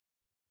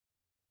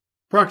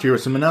Brock here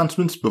with some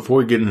announcements before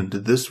we get into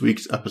this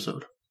week's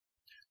episode.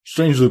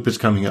 Strangeloop is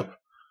coming up.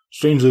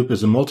 Strangeloop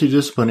is a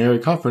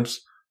multidisciplinary conference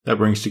that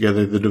brings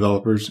together the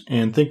developers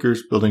and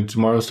thinkers building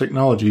tomorrow's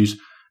technologies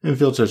in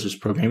fields such as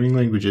programming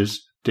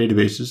languages,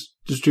 databases,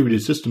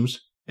 distributed systems,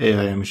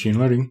 AI and machine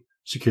learning,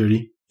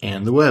 security,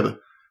 and the web. It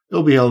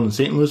will be held in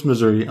St. Louis,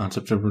 Missouri on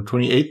September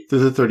 28th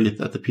through the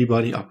 30th at the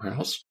Peabody Opera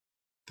House.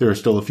 There are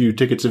still a few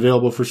tickets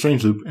available for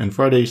Strangeloop, and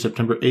Friday,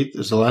 September 8th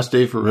is the last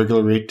day for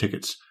regular rate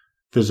tickets.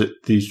 Visit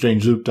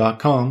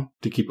thestrangeloop.com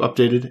to keep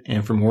updated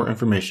and for more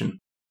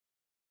information.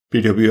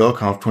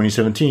 PWLConf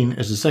 2017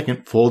 is the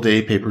second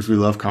full-day Papers We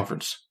Love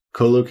conference,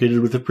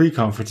 co-located with the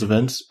pre-conference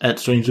events at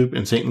Strangeloop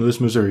in St.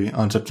 Louis, Missouri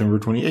on September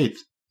 28th.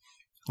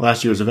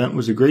 Last year's event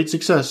was a great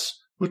success,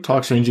 with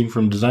talks ranging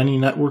from designing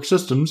network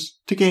systems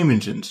to game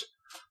engines.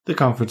 The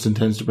conference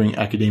intends to bring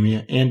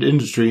academia and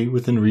industry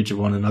within reach of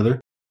one another,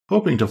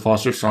 hoping to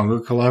foster stronger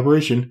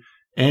collaboration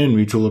and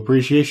mutual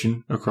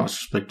appreciation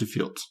across respective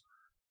fields.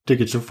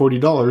 Tickets are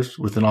 $40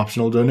 with an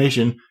optional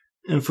donation,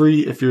 and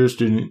free if you're a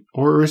student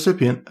or a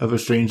recipient of a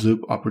Strangeloop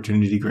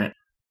Opportunity Grant.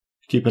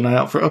 Keep an eye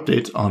out for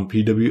updates on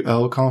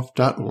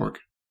pwlconf.org.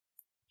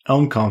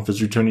 ElmConf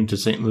is returning to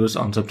St. Louis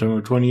on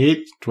September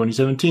 28,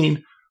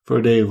 2017 for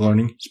a day of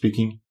learning,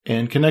 speaking,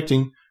 and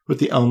connecting with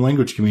the Elm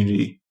language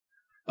community.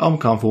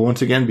 ElmConf will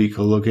once again be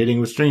co-locating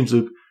with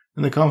Strangeloop,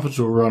 and the conference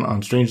will run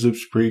on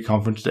Strangeloop's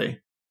pre-conference day.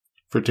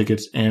 For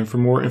tickets and for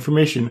more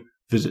information,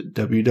 visit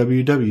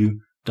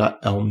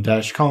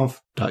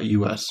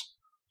www.elm-conf.us.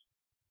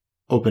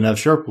 Open F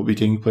Sharp will be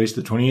taking place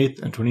the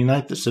 28th and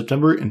 29th of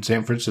September in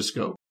San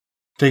Francisco.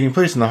 Taking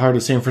place in the heart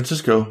of San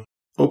Francisco,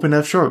 Open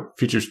F Sharp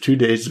features 2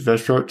 days of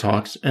F Sharp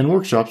talks and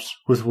workshops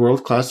with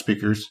world-class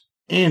speakers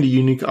and a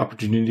unique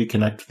opportunity to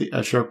connect with the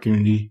F Sharp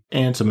community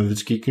and some of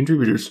its key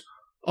contributors,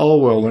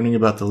 all while learning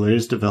about the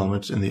latest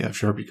developments in the F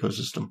Sharp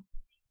ecosystem.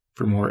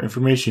 For more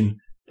information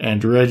and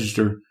to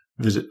register,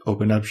 visit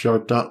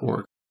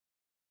openfsharp.org.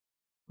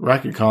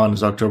 RacketCon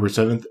is October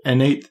 7th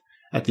and 8th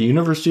at the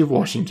University of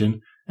Washington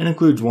and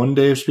includes 1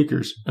 day of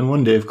speakers and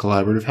 1 day of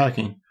collaborative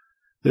hacking.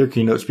 Their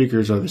keynote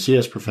speakers are the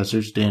CS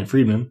professors Dan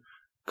Friedman,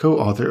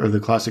 co-author of the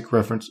classic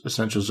reference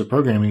Essentials of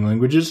Programming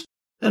Languages,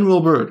 and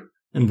Will Bird,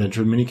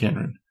 inventor of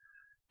Minicanron.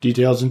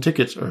 Details and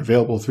tickets are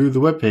available through the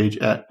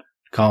webpage at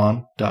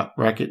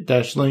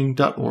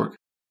con.racket-ling.org.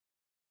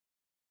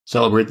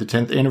 Celebrate the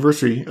 10th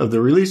anniversary of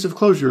the release of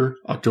Clojure,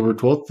 October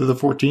 12th to the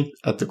 14th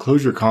at the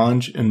Clojure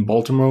Conj in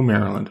Baltimore,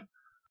 Maryland.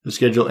 The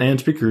schedule and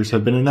speakers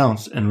have been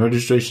announced and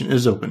registration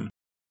is open.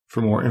 For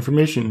more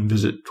information,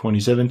 visit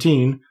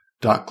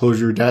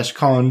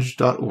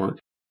 2017.clojure-conj.org.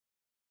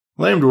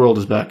 Lambda World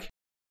is back,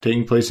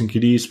 taking place in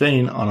Cadiz,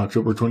 Spain on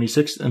October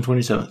 26th and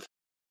 27th.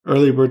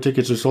 Early bird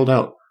tickets are sold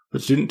out,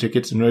 but student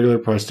tickets and regular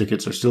price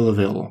tickets are still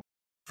available.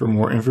 For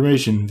more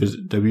information,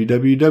 visit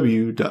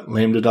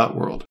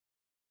www.lambda.world.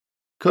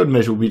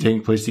 CodeMesh will be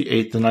taking place the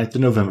 8th and 9th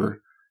of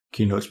November.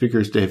 Keynote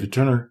speakers David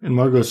Turner and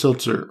Margot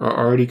Siltzer are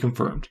already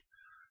confirmed.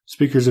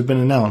 Speakers have been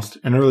announced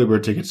and early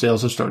bird ticket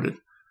sales have started.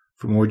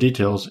 For more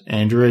details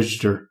and to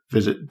register,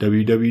 visit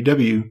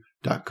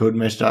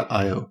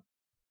www.codemesh.io.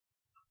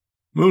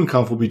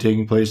 MoonConf will be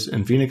taking place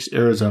in Phoenix,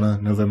 Arizona,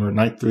 November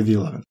 9th through the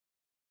 11th.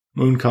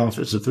 MoonConf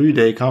is a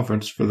 3-day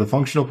conference for the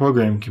functional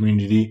programming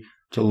community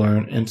to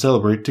learn and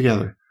celebrate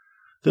together.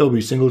 There will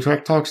be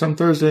single-track talks on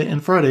Thursday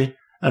and Friday,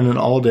 and an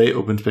all-day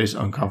open space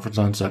unconference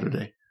on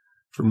Saturday.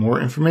 For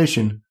more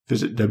information,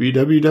 visit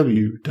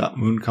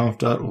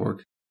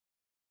www.moonconf.org.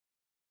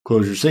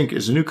 Clojure Sync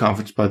is a new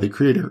conference by the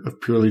creator of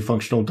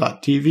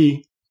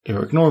PurelyFunctional.tv,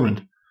 Eric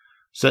Normand.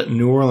 Set in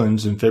New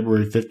Orleans in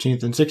February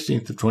 15th and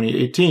 16th of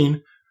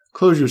 2018,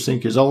 Clojure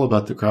Sync is all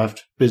about the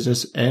craft,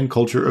 business, and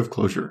culture of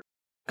Clojure.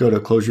 Go to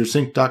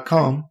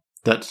clojuresync.com,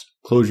 that's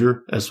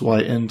Clojure,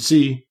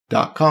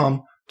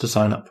 SYNC.com, to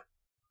sign up.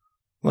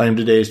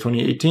 Lambda Days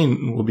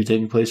 2018 will be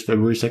taking place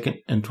February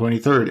 2nd and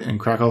 23rd in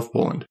Krakow,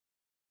 Poland.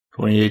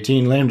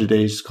 2018 Lambda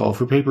Days call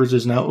for papers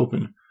is now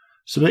open.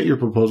 Submit your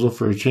proposal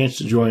for a chance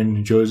to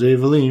join Jose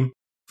Valim,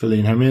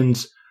 Feline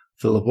Hermins,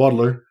 Philip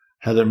Wadler,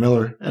 Heather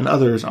Miller, and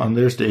others on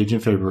their stage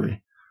in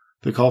February.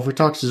 The call for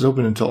talks is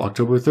open until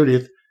October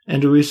 30th,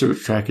 and a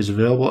research track is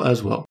available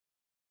as well.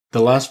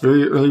 The last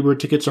very early bird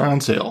tickets are on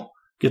sale.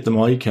 Get them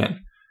while you can.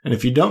 And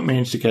if you don't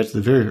manage to catch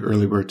the very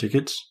early bird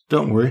tickets,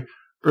 don't worry.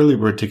 Early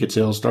bird ticket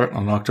sales start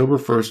on October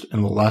 1st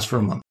and will last for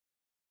a month.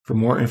 For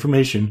more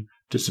information,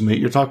 to submit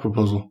your talk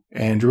proposal,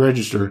 and to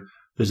register,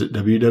 visit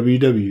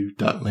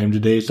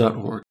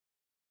www.lambdadays.org.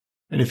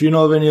 And if you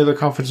know of any other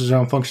conferences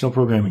around functional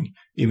programming,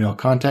 email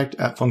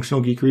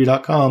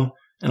contact@functionalgeekery.com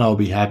and I'll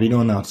be happy to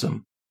announce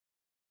them.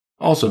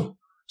 Also,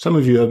 some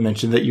of you have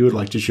mentioned that you would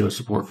like to show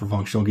support for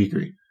Functional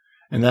Geekery.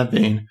 In that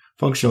vein,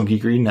 Functional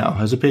Geekery now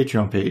has a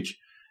Patreon page.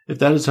 If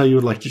that is how you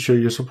would like to show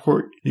your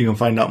support, you can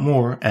find out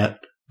more at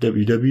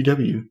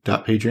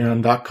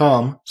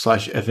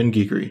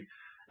www.patreon.com/fngeekery.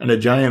 And a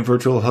giant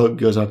virtual hug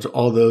goes out to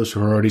all those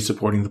who are already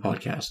supporting the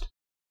podcast.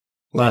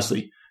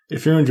 Lastly,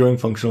 if you're enjoying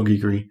Functional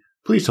Geekery,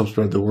 please help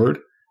spread the word.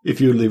 If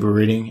you would leave a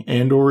rating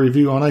and or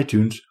review on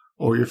iTunes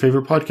or your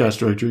favorite podcast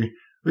directory,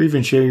 or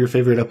even share your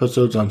favorite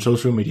episodes on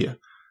social media.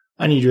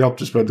 I need your help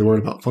to spread the word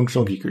about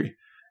Functional Geekery.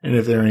 And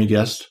if there are any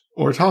guests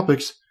or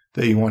topics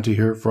that you want to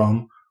hear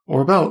from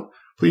or about,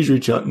 please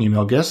reach out and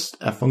email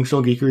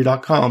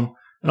guests@functionalgeekery.com,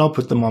 and I'll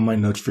put them on my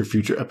notes for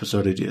future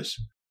episode ideas.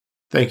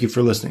 Thank you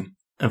for listening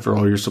and for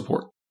all your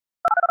support.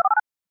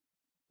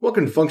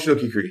 Welcome to Functional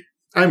Geekery.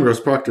 I'm Russ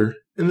Proctor,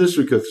 and this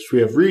week with us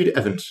we have Reed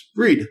Evans.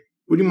 Reed,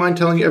 would you mind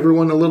telling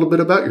everyone a little bit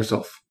about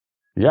yourself?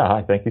 Yeah,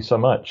 hi, thank you so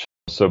much.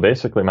 So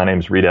basically, my name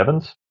is Reed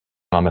Evans.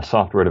 I'm a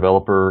software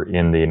developer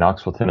in the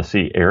Knoxville,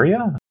 Tennessee area.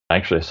 I'm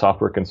actually a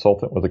software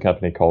consultant with a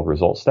company called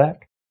ResultStack.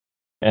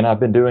 And I've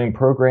been doing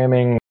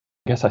programming.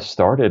 I guess I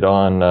started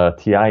on a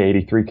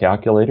TI-83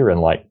 calculator in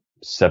like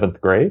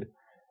 7th grade.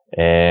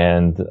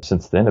 And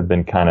since then, I've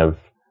been kind of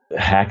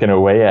hacking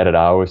away at it.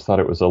 I always thought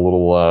it was a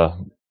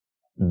little,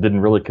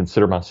 didn't really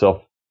consider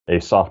myself a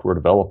software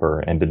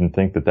developer and didn't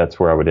think that that's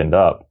where I would end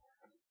up,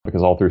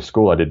 because all through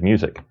school I did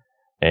music.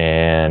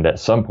 And at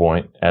some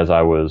point, as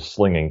I was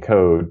slinging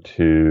code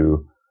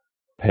to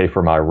pay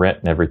for my rent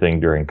and everything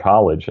during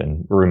college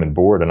and room and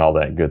board and all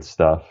that good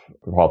stuff,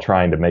 while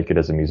trying to make it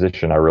as a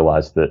musician, I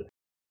realized that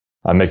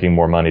I'm making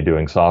more money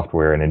doing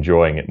software and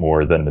enjoying it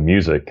more than the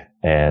music.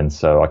 And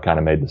so I kind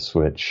of made the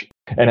switch.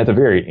 And at the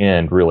very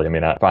end, really,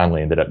 I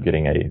finally ended up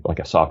getting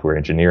a software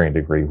engineering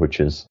degree, which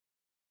is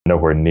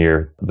nowhere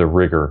near the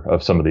rigor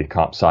of some of the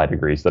comp sci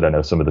degrees that I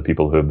know some of the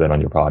people who have been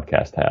on your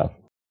podcast have.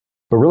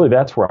 But really,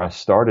 that's where I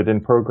started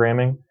in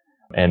programming,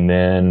 and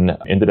then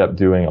ended up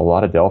doing a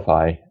lot of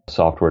Delphi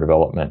software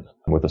development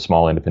with a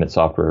small independent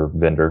software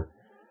vendor,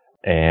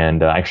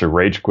 and actually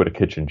rage quit a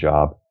kitchen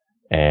job.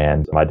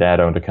 And my dad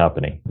owned a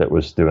company that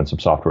was doing some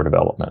software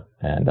development,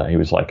 and he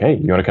was like, "Hey,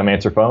 you want to come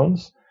answer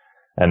phones?"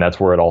 And that's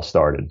where it all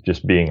started,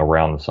 just being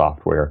around the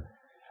software.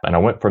 And I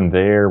went from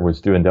there,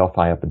 was doing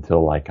Delphi up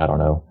until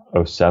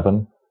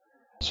 07,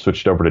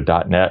 switched over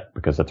to .NET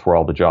because that's where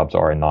all the jobs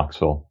are in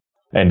Knoxville.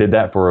 And did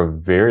that for a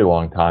very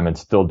long time and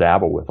still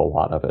dabble with a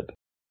lot of it.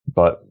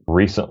 But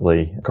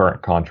recently,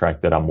 current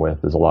contract that I'm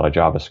with is a lot of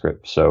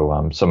JavaScript.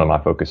 So some of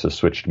my focus has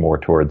switched more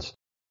towards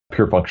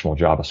pure functional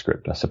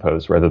JavaScript, I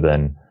suppose, rather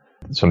than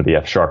some of the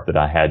F# that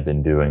I had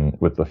been doing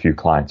with a few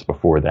clients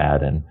before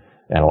that, and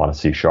a lot of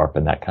C#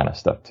 and that kind of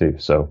stuff too.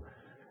 So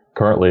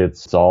currently,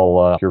 it's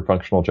all pure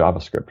functional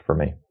JavaScript for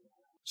me.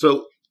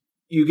 So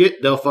you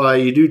get Delphi,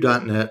 you do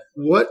 .NET.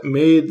 What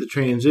made the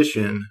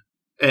transition?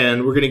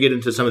 And we're going to get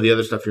into some of the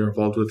other stuff you're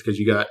involved with, because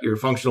you got your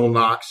functional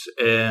Knox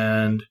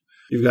and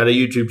you've got a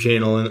YouTube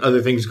channel and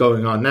other things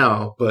going on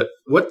now. But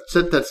what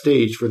set that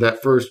stage for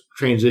that first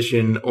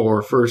transition,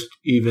 or first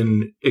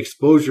even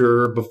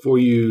exposure before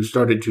you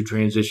started to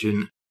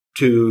transition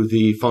to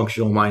the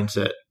functional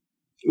mindset?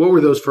 What were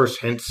those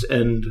first hints,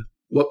 and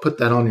what put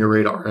that on your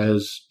radar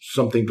as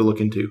something to look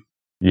into?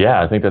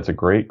 Yeah, I think that's a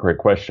great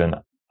question.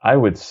 I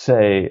would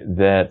say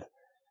that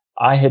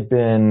I had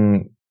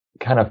been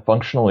kind of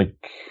functionally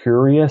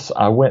curious.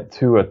 I went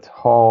to a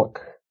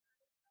talk,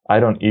 I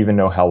don't even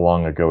know how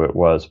long ago it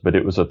was, but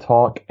it was a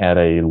talk at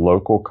a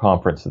local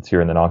conference that's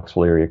here in the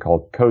Knoxville area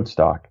called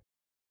Codestock,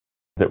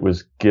 that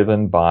was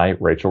given by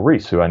Rachel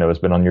Reese, who I know has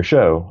been on your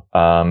show.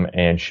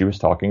 And she was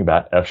talking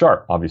about F#,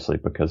 obviously,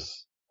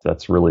 because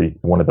that's really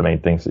one of the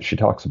main things that she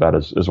talks about,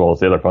 as well as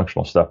the other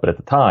functional stuff. But at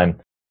the time,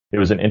 it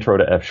was an intro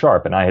to F#,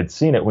 and I had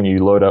seen it when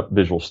you load up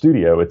Visual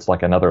Studio. It's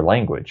like another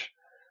language.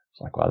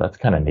 It's like, wow, that's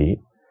kind of neat.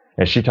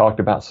 And she talked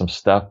about some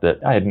stuff that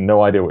I had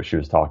no idea what she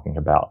was talking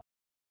about.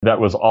 That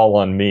was all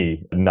on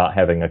me, not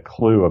having a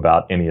clue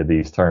about any of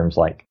these terms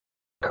like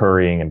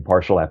currying and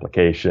partial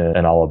application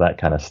and all of that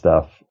kind of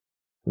stuff,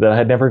 that I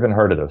had never even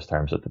heard of those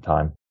terms at the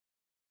time.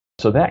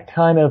 So that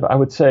kind of, I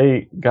would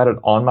say, got it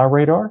on my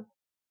radar.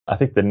 I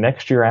think the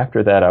next year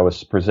after that, I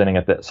was presenting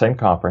at that same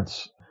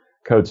conference,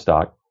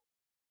 Codestock,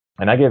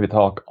 and I gave a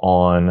talk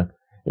on,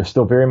 it's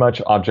still very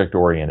much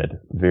object-oriented,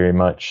 very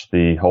much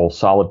the whole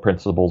solid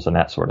principles and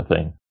that sort of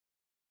thing.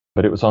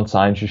 But it was on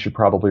Signs You Should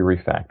Probably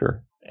Refactor.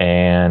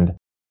 And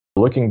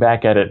looking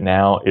back at it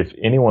now, if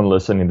anyone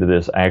listening to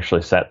this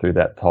actually sat through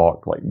that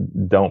talk,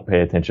 don't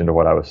pay attention to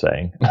what I was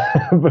saying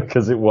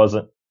because it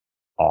wasn't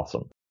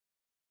awesome.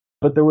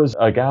 But there was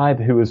a guy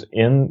who was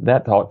in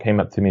that talk, came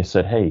up to me and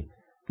said, "Hey,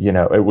 we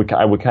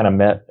kind of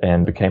met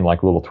and became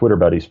like little Twitter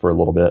buddies for a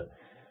little bit."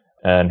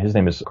 And his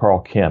name is Carl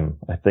Kim.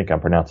 I think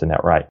I'm pronouncing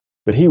that right.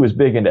 But he was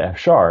big into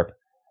F#,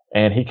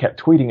 and he kept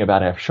tweeting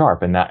about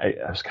F#. And I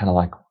was kind of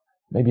like,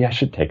 maybe I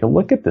should take a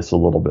look at this a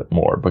little bit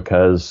more,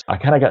 because I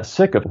kind of got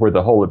sick of where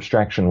the whole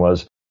abstraction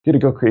was. You had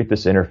to go create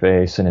this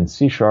interface, and in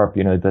C#,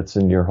 that's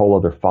in your whole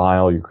other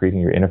file. You're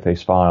creating your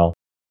interface file,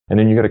 and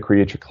then you got to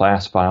create your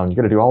class file, and you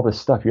got to do all this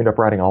stuff. You end up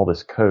writing all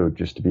this code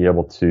just to be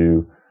able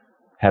to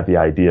have the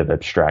idea of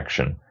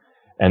abstraction.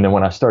 And then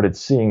when I started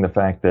seeing the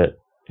fact that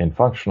in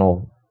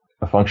functional,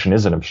 a function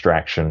is an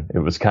abstraction, it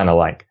was kind of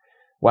like,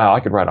 wow, I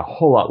could write a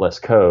whole lot less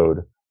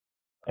code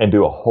and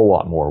do a whole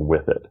lot more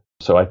with it.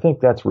 So I think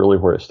that's really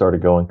where it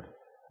started going.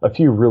 A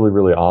few really,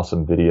 really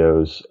awesome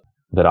videos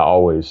that I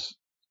always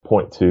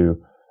point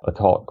to. A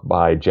talk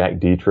by Jack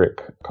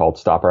Dietrich called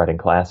Stop Writing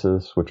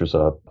Classes, which was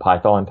a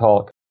Python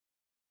talk.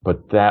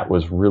 but that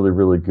was really,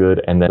 really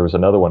good. And there was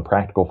another one,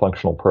 Practical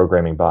Functional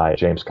Programming by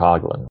James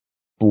Coughlin.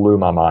 Blew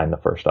my mind the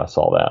first I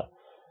saw that.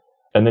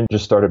 And then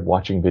just started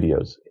watching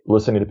videos,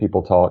 listening to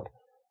people talk,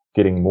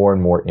 getting more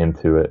and more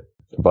into it.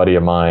 A buddy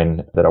of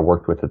mine that I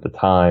worked with at the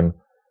time,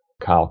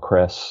 Kyle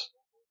Kress,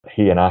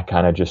 he and I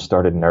kind of just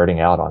started nerding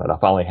out on it. I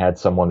finally had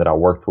someone that I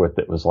worked with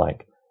that was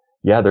like,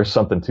 yeah, there's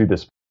something to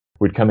this.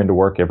 We'd come into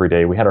work every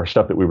day. We had our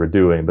stuff that we were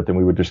doing, but then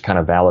we would just kind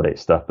of validate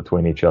stuff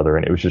between each other.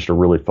 And it was just a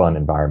really fun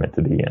environment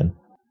to be in.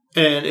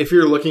 And if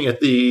you're looking at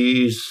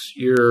these,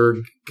 you're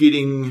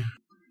getting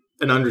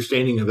an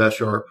understanding of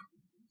F#.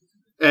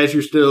 As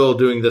you're still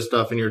doing this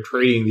stuff and you're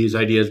trading these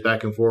ideas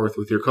back and forth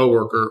with your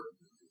coworker,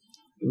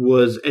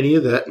 was any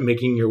of that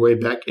making your way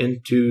back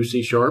into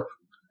C#?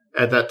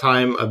 At that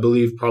time, I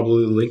believe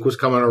probably LINQ was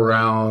coming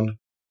around.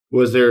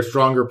 Was there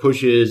stronger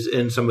pushes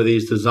in some of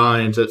these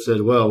designs that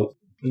said, well,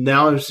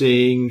 now I'm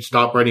seeing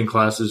stop writing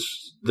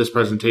classes, this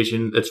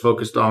presentation that's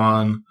focused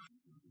on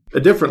a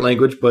different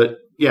language, but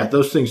yeah,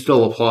 those things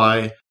still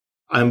apply.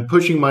 I'm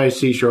pushing my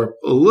C# a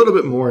little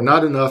bit more,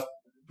 not enough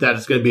that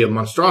it's going to be a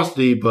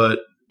monstrosity, but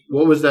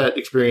what was that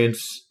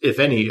experience, if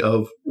any,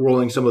 of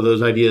rolling some of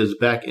those ideas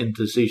back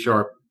into C#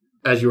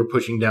 as you were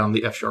pushing down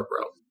the F# route?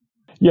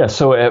 Yeah,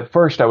 so at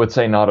first I would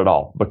say not at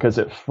all, because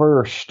at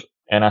first,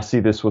 and I see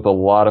this with a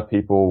lot of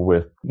people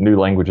with new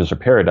languages or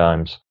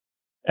paradigms,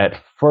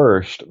 at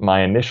first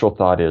my initial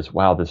thought is,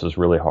 wow, this is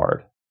really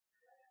hard.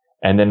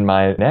 And then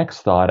my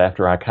next thought,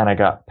 after I kind of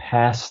got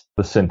past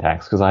the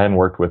syntax, because I hadn't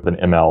worked with an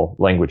ML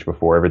language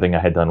before, everything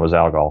I had done was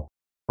ALGOL,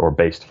 or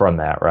based from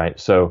that, right?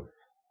 So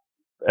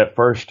at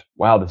first,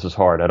 wow, this is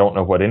hard. I don't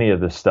know what any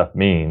of this stuff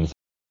means.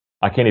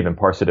 I can't even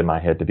parse it in my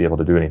head to be able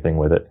to do anything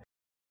with it.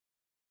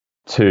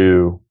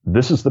 To,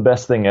 this is the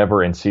best thing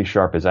ever and C#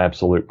 is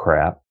absolute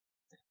crap.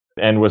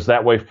 And was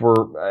that way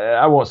for,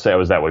 I won't say I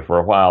was that way for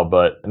a while,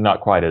 but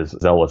not quite as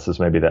zealous as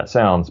maybe that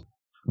sounds,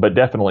 but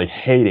definitely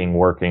hating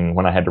working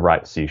when I had to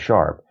write C#.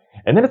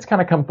 And then it's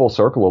kind of come full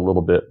circle a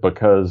little bit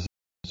because,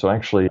 so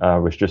actually I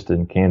was just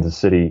in Kansas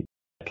City,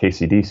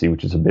 KCDC,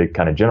 which is a big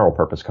kind of general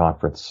purpose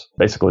conference,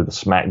 basically the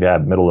smack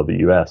dab middle of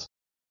the US.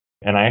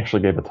 And I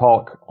actually gave a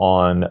talk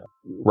on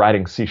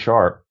writing C#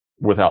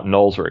 without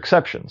nulls or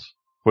exceptions,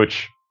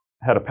 which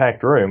had a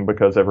packed room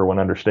because everyone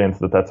understands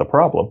that that's a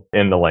problem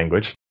in the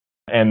language.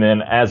 And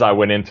then as I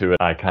went into it,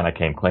 I kind of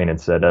came clean and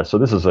said, so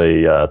this is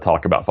a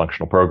talk about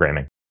functional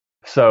programming.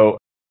 So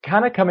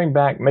kind of coming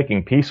back,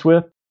 making peace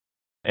with.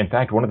 In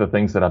fact, one of the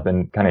things that I've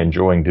been kind of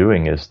enjoying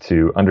doing is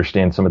to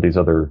understand some of these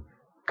other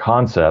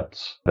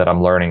concepts that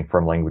I'm learning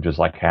from languages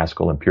like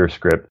Haskell and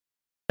PureScript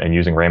and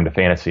using Ramda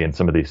Fantasy and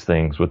some of these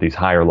things with these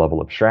higher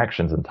level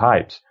abstractions and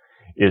types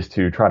is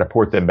to try to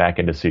port them back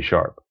into C#.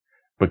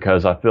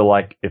 Because I feel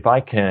like if I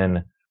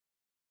can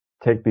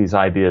take these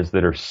ideas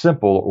that are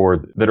simple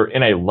or that are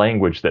in a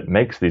language that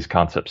makes these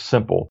concepts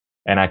simple,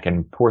 and I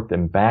can port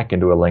them back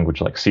into a language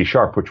like C#,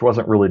 which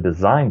wasn't really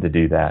designed to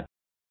do that,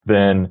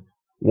 then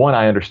one,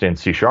 I understand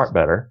C#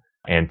 better,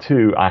 and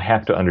two, I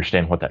have to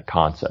understand what that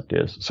concept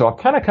is. So I've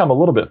kind of come a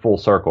little bit full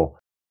circle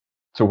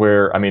to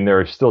where, I mean, there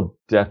is still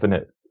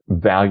definite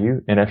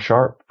value in F#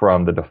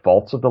 from the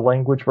defaults of the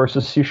language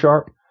versus C#,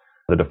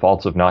 the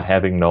defaults of not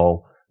having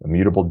null,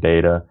 immutable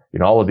data,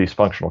 all of these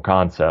functional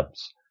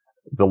concepts.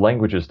 The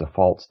language's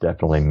defaults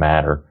definitely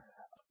matter.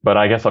 But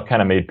I guess I've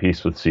kind of made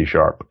peace with C#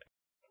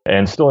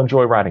 and still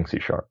enjoy writing C#.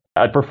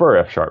 I'd prefer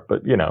F#,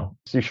 but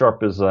C#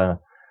 is,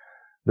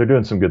 they're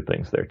doing some good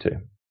things there too.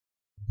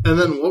 And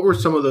then what were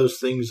some of those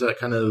things that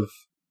kind of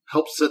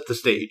helped set the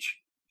stage?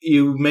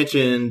 You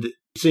mentioned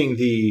seeing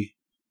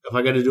if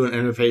I got to do an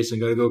interface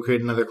and got to go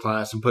create another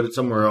class and put it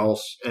somewhere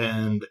else,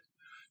 and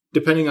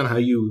depending on how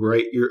you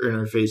write your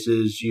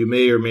interfaces, you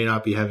may or may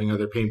not be having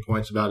other pain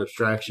points about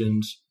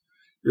abstractions.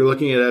 You're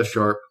looking at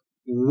F#.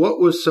 What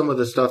was some of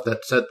the stuff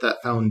that set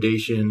that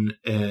foundation?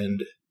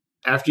 And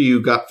after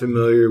you got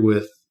familiar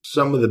with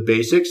some of the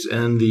basics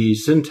and the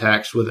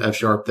syntax with F#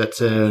 that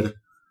said,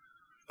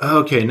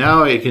 okay,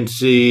 now I can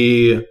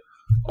see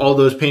all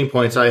those pain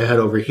points I had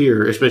over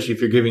here, especially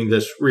if you're giving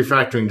this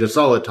refactoring to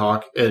solid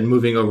talk and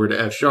moving over to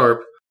F#.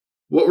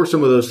 What were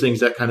some of those things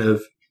that kind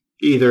of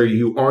either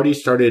you already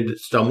started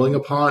stumbling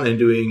upon and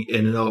doing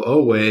in an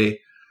OO way,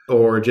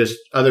 or just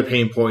other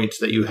pain points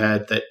that you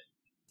had that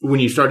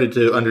when you started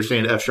to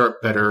understand F#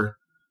 better,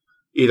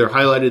 either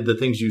highlighted the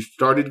things you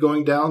started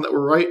going down that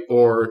were right,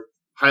 or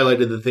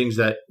highlighted the things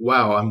that,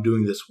 wow, I'm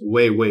doing this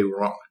way, way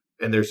wrong,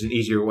 and there's an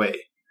easier way.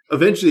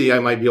 Eventually, I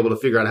might be able to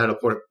figure out how to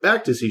port it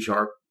back to C#,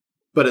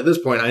 but at this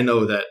point, I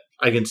know that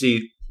I can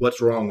see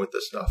what's wrong with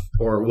this stuff,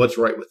 or what's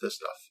right with this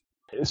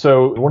stuff.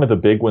 So one of the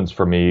big ones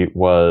for me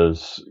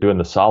was doing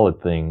the solid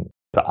thing.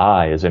 The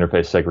I is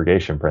interface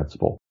segregation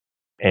principle.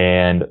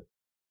 And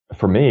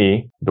for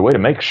me, the way to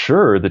make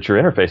sure that your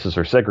interfaces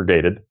are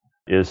segregated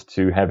is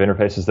to have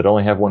interfaces that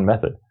only have one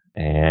method.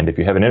 And if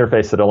you have an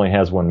interface that only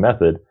has one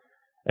method,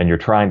 and you're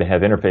trying to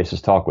have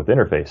interfaces talk with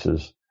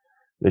interfaces,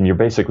 then you're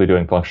basically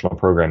doing functional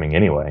programming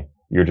anyway.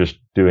 You're just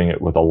doing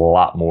it with a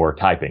lot more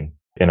typing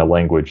in a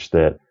language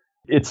that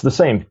it's the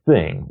same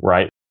thing,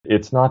 right?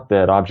 It's not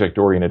that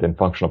object-oriented and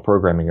functional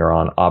programming are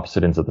on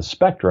opposite ends of the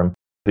spectrum.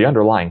 The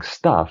underlying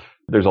stuff,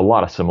 there's a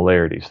lot of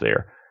similarities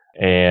there.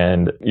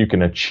 And you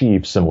can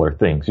achieve similar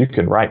things. You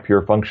can write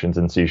pure functions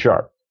in C#.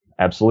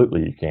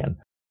 Absolutely, you can.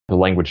 The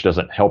language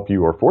doesn't help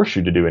you or force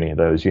you to do any of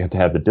those. You have to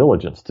have the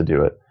diligence to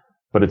do it.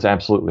 But it's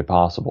absolutely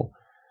possible.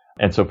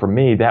 And so for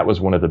me, that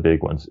was one of the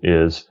big ones,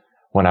 is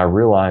when I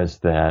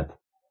realized that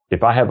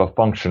if I have a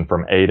function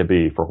from A to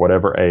B for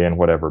whatever A and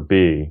whatever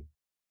B,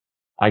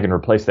 I can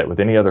replace that with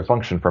any other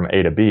function from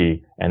A to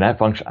B. And that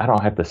function, I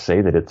don't have to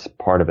say that it's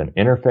part of an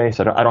interface.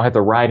 I don't have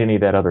to write any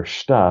of that other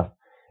stuff.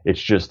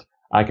 It's just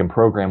I can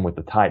program with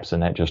the types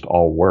and that just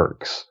all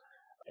works.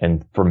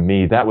 And for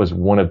me, that was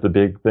one of the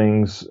big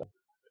things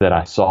that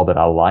I saw that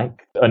I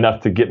liked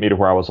enough to get me to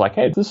where I was like,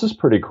 hey, this is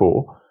pretty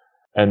cool.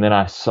 And then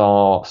I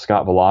saw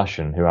Scott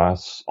Voloshin, who I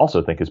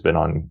also think has been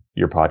on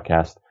your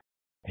podcast,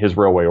 his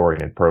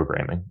railway-oriented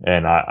programming.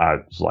 And I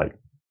was like,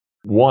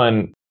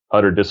 one,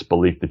 utter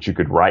disbelief that you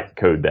could write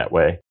code that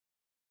way,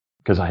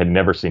 because I had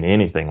never seen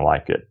anything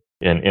like it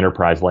in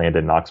enterprise land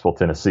in Knoxville,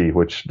 Tennessee,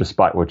 which,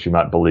 despite what you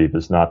might believe,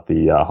 is not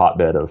the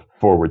hotbed of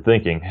forward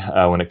thinking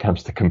when it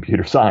comes to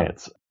computer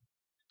science.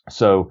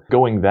 So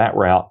going that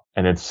route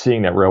and then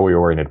seeing that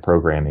railway-oriented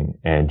programming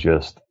and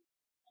just,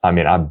 I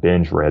mean, I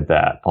binge read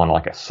that on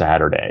like a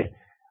Saturday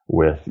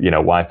with,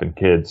 wife and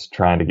kids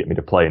trying to get me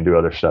to play and do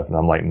other stuff. And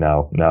I'm like,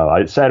 no,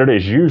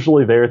 Saturday's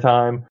usually their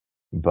time,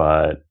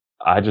 but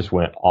I just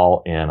went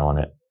all in on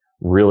it,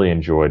 really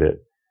enjoyed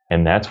it.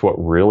 And that's what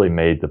really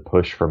made the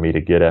push for me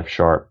to get F#,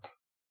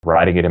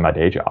 writing it in my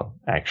day job,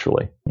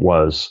 actually,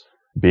 was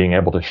being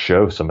able to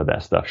show some of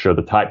that stuff. Show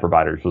the type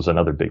providers was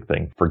another big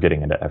thing for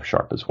getting into F#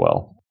 as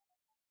well.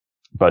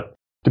 But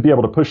to be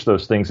able to push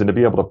those things and to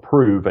be able to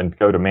prove and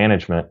go to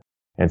management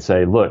and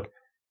say, look,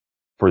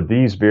 for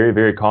these very,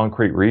 very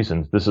concrete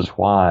reasons, this is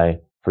why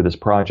for this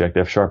project,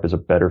 F# is a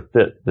better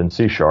fit than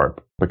C#,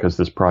 because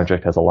this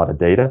project has a lot of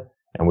data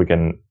and we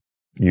can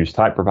use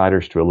type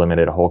providers to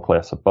eliminate a whole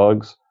class of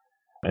bugs.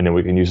 And then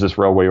we can use this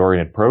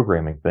railway-oriented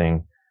programming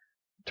thing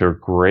to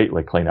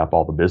greatly clean up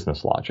all the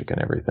business logic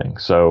and everything.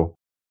 So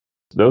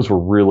those were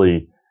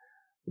really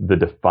the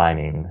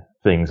defining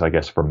things, I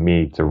guess, for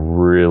me to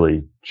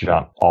really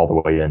jump all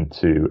the way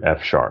into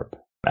F#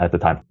 at the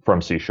time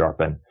from C#.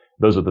 And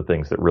those are the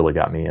things that really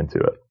got me into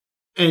it.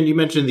 And you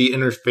mentioned the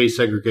interface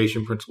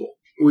segregation principle.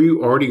 Were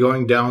you already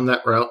going down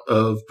that route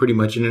of pretty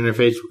much an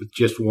interface with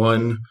just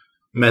one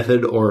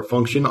method or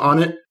function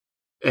on it?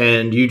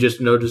 And you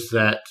just noticed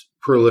that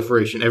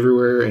proliferation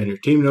everywhere and your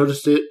team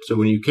noticed it. So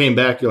when you came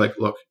back, you're like,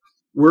 look,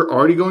 we're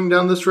already going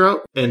down this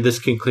route and this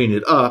can clean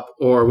it up.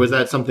 Or was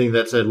that something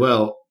that said,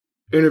 well,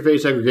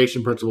 interface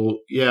segregation principle,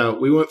 yeah,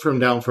 we went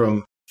down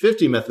from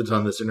 50 methods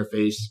on this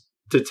interface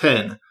to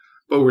 10,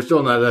 but we're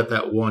still not at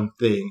that one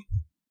thing.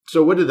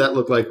 So what did that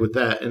look like with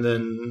that? And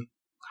then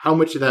how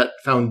much of that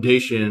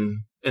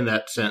foundation in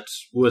that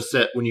sense was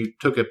set when you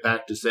took it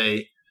back to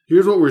say,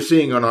 here's what we're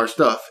seeing on our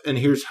stuff, and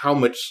here's how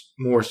much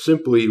more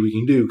simply we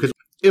can do? Because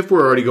if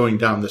we're already going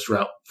down this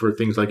route for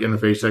things like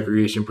interface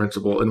segregation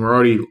principle, and we're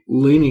already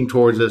leaning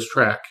towards this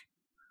track,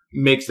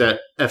 makes that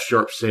F#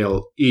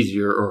 sale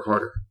easier or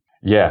harder?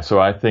 Yeah, so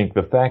I think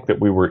the fact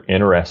that we were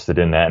interested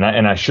in that,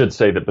 and I should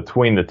say that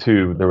between the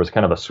two, there was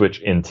kind of a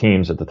switch in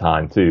teams at the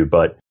time too,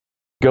 but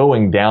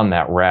going down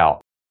that route,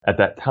 at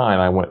that time,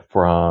 I went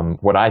from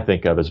what I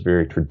think of as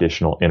very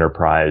traditional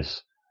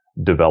enterprise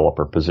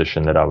developer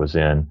position that I was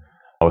in.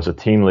 I was a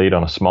team lead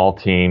on a small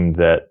team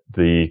that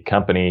the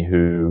company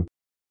who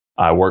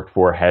I worked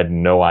for had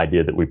no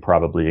idea that we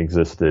probably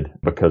existed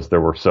because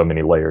there were so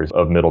many layers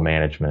of middle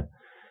management.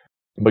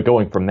 But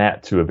going from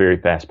that to a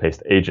very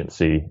fast-paced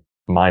agency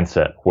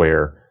mindset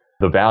where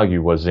the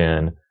value was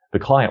in the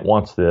client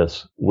wants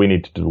this, we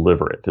need to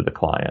deliver it to the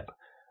client,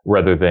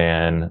 rather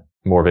than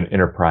more of an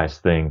enterprise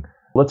thing.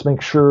 Let's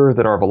make sure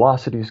that our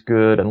velocity is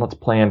good and let's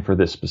plan for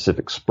this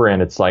specific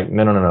sprint. It's like,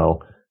 no.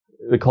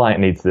 The client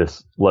needs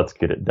this. Let's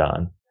get it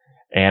done.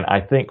 And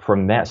I think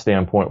from that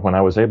standpoint, when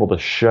I was able to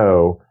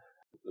show,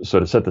 so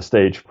to set the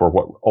stage for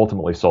what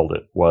ultimately sold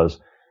it, was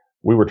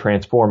we were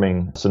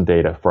transforming some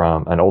data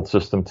from an old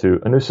system to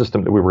a new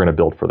system that we were going to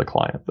build for the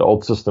client. The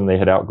old system they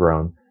had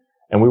outgrown,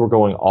 and we were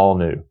going all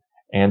new.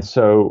 And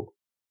so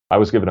I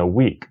was given a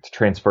week to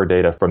transfer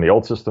data from the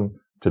old system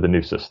to the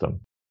new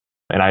system.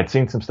 And I had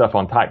seen some stuff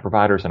on type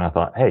providers, and I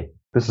thought, hey,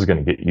 this is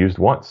going to get used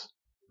once.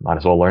 Might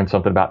as well learn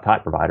something about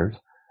type providers.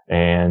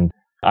 And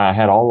I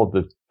had all of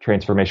the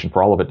transformation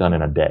for all of it done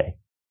in a day.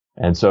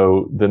 And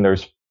so then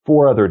there's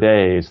 4 other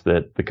days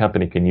that the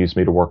company can use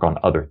me to work on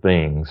other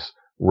things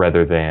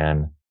rather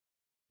than,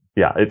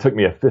 it took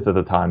me a fifth of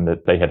the time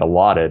that they had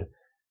allotted.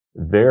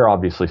 They're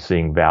obviously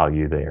seeing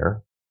value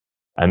there.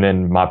 And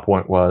then my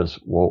point was,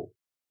 well,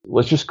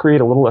 let's just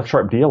create a little F#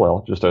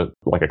 DLL, just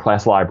like a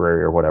class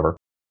library or whatever.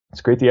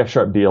 Let's create the F#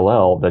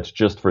 DLL that's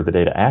just for the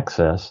data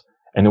access.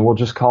 And then we'll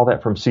just call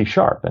that from C#.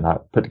 And I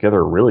put together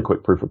a really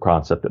quick proof of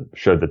concept that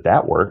showed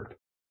that worked.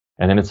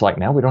 And then it's like,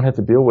 now we don't have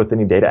to deal with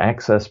any data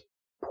access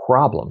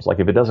problems. Like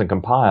if it doesn't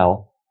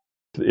compile,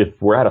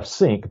 if we're out of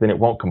sync, then it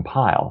won't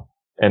compile.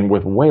 and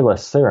with way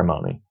less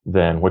ceremony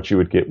than what you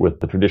would get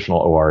with the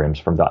traditional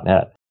ORMs from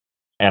 .NET.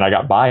 And I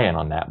got buy-in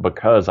on that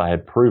because I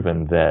had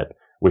proven that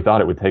we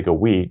thought it would take a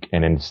week,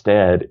 and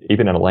instead,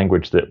 even in a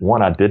language that,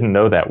 one, I didn't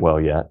know that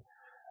well yet,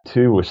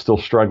 two, was still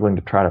struggling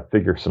to try to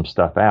figure some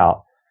stuff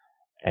out,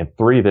 and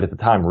three, that at the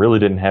time really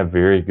didn't have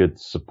very good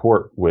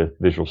support with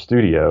Visual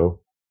Studio.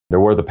 There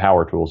were the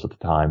power tools at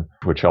the time,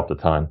 which helped a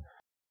ton.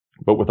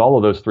 But with all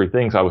of those three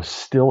things, I was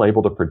still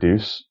able to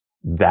produce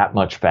that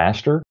much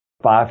faster,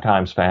 5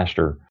 times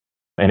faster,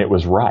 and it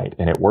was right,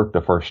 and it worked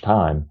the first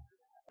time.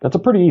 That's a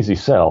pretty easy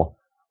sell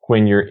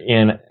when you're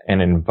in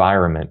an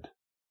environment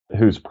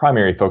whose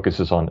primary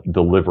focus is on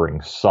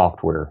delivering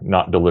software,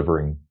 not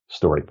delivering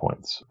story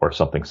points or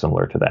something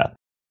similar to that.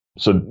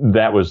 So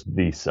that was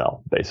the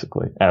sell,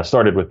 basically. And I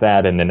started with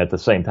that, and then at the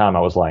same time,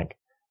 I was like,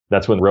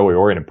 that's when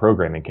railway-oriented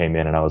programming came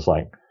in, and I was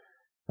like,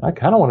 I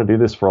kind of want to do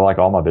this for like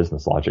all my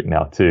business logic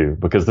now too,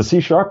 because the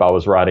C# I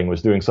was writing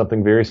was doing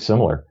something very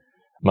similar,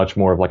 much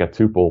more of like a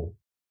tuple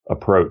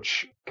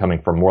approach,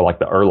 coming from more like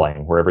the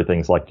Erlang, where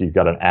everything's like you've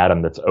got an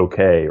atom that's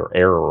okay or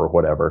error or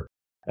whatever,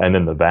 and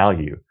then the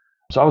value.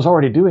 So I was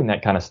already doing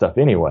that kind of stuff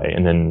anyway.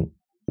 And then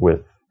with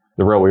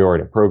the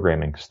railway-oriented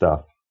programming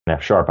stuff in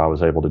F#, I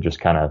was able to just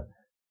kind of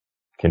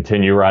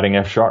continue writing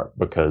F#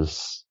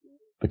 because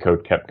the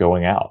code kept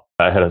going out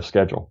ahead of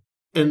schedule.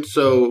 And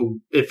so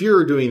if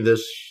you're doing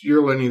this,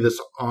 you're learning this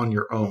on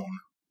your own.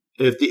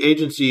 If the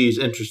agency is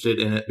interested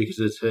in it because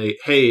it's,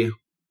 hey,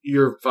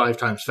 you're 5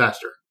 times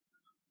faster.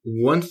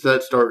 Once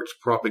that starts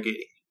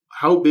propagating,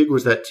 how big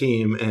was that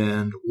team,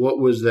 and what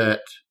was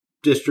that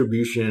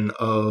distribution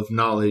of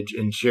knowledge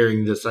and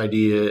sharing this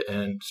idea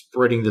and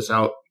spreading this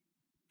out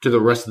to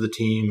the rest of the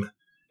team?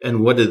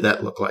 And what did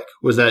that look like?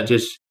 Was that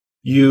just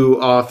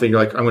you off and you're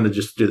like, I'm going to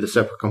just do the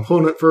separate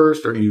component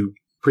first? Are you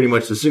pretty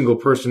much the single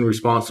person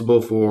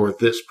responsible for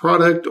this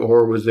product?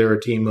 Or was there a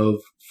team of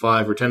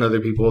 5 or 10 other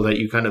people that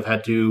you kind of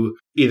had to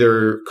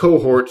either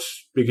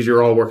cohorts because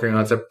you're all working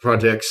on separate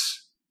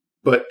projects,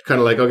 but kind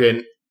of like,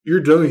 okay, you're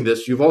doing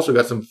this, you've also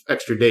got some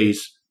extra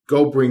days,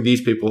 go bring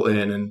these people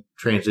in and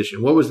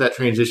transition. What was that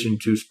transition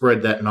to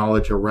spread that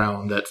knowledge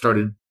around that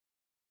started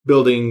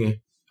building,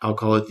 I'll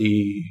call it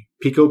the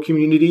Pico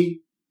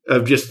community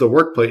of just the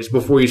workplace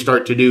before you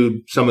start to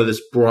do some of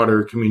this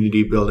broader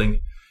community building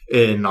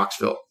in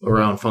Knoxville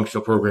around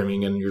functional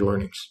programming and your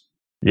learnings?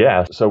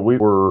 Yeah, so we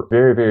were a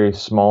very, very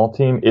small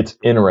team. It's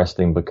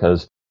interesting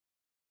because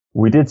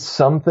we did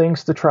some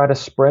things to try to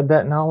spread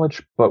that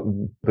knowledge, but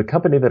the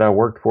company that I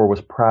worked for was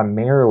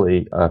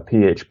primarily a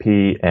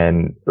PHP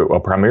and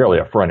primarily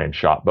a front-end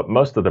shop, but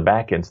most of the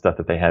back-end stuff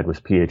that they had was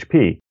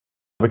PHP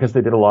because they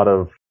did a lot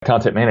of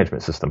content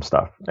management system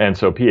stuff. And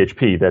so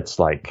PHP, that's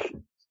like,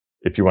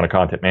 if you want a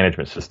content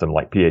management system,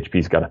 like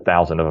PHP's got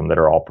 1,000 of them that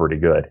are all pretty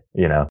good,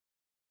 you know.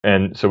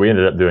 And so we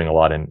ended up doing a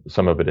lot in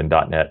some of it in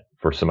 .NET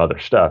for some other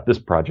stuff. This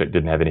project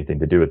didn't have anything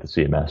to do with the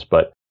CMS,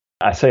 but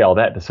I say all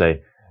that to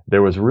say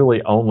there was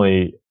really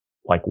only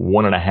like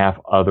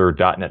 1.5 other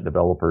 .NET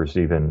developers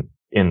even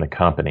in the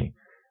company.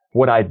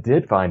 What I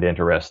did find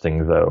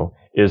interesting, though,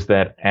 is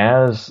that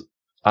as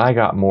I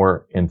got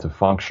more into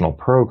functional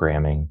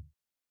programming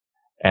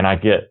and I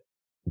get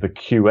the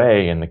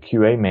QA and the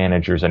QA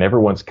managers and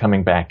everyone's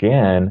coming back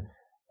in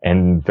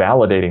and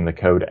validating the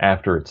code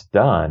after it's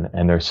done,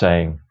 and they're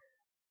saying,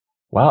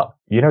 well,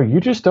 you know, you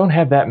just don't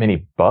have that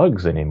many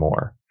bugs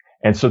anymore.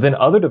 And so then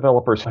other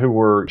developers who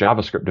were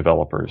JavaScript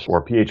developers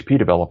or PHP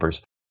developers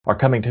are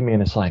coming to me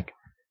and it's like,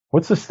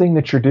 what's this thing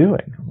that you're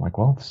doing? I'm like,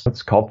 well,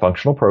 it's called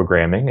functional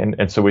programming.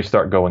 And so we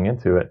start going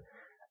into it.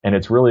 And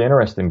it's really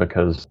interesting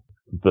because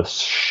the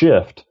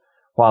shift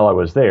while I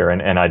was there,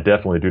 and I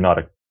definitely do not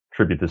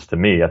attribute this to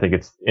me, I think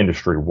it's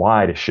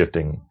industry-wide is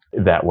shifting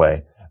that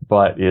way,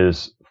 but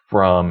is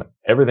from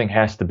everything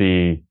has to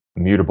be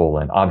mutable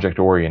and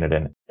object-oriented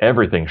and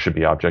everything should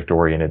be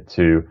object-oriented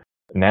to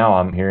now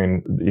I'm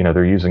hearing, you know,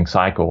 they're using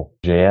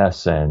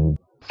Cycle.js and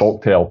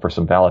Folktail for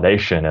some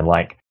validation. And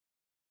like,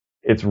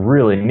 it's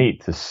really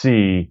neat to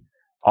see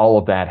all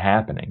of that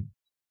happening.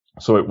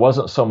 So it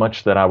wasn't so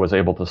much that I was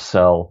able to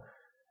sell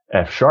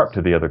F#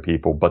 to the other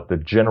people, but the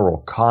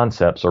general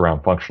concepts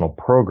around functional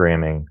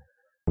programming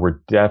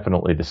were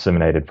definitely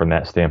disseminated from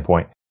that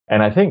standpoint.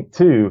 And I think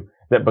too,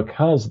 that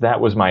because that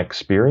was my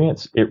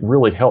experience, it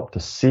really helped to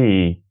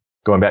see,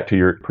 going back to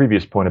your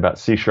previous point about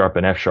C#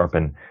 and F#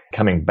 and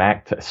coming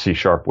back to C#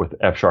 with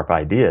F#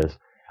 ideas,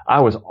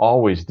 I was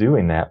always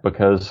doing that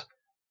because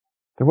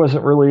there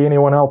wasn't really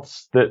anyone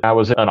else that I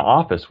was in an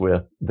office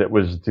with that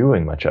was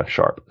doing much F#.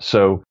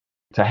 So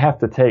to have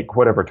to take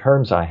whatever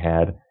terms I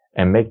had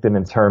and make them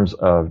in terms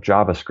of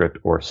JavaScript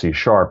or C#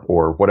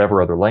 or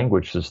whatever other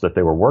languages that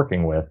they were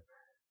working with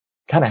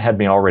kind of had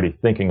me already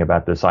thinking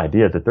about this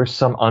idea that there's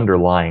some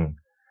underlying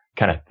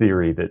kind of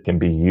theory that can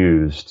be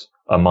used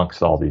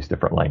amongst all these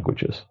different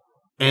languages.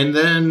 And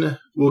then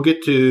we'll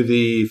get to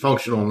the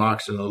functional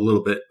Knox in a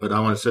little bit, but I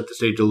want to set the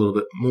stage a little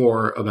bit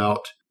more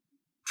about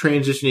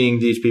transitioning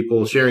these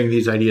people, sharing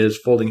these ideas,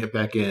 folding it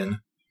back in.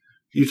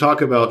 You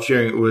talk about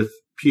sharing it with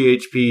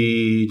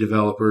PHP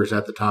developers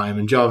at the time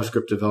and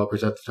JavaScript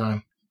developers at the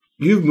time.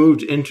 you've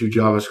moved into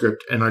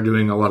JavaScript and are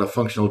doing a lot of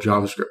functional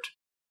JavaScript.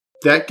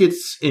 That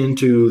gets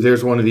into,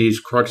 there's one of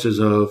these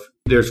cruxes of,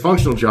 there's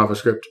functional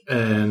JavaScript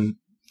and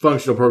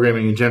functional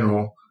programming in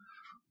general,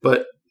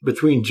 but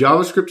between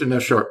JavaScript and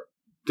F#,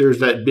 there's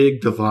that big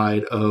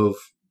divide of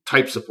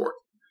type support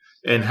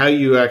and how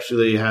you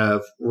actually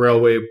have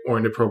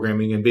railway-oriented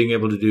programming and being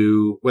able to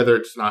do, whether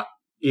it's not,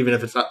 even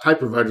if it's not type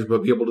providers,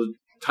 but be able to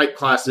type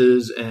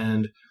classes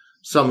and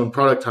summon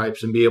product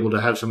types and be able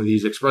to have some of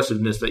these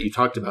expressiveness that you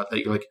talked about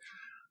that you're like,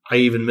 I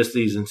even miss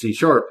these in C#,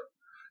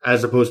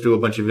 as opposed to a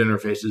bunch of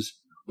interfaces.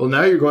 Well,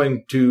 now you're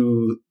going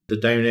to the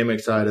dynamic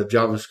side of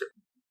JavaScript.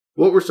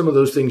 What were some of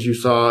those things you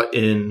saw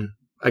in,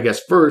 I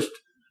guess, first,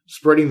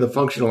 spreading the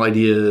functional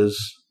ideas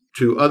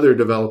to other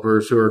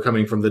developers who are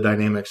coming from the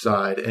dynamic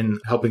side and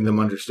helping them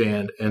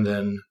understand, and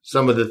then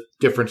some of the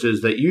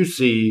differences that you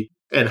see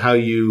and how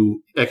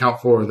you account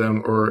for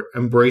them or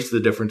embrace the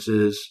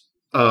differences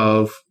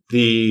of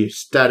the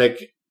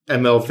static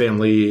ML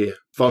family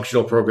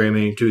functional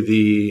programming to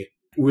the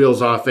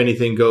wheels off,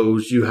 anything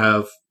goes, you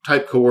have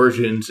type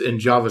coercions in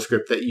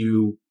JavaScript that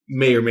you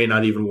may or may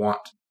not even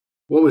want.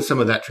 What was some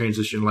of that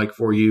transition like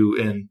for you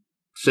in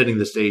setting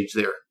the stage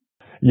there?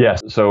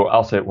 Yes. So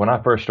I'll say when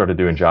I first started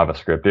doing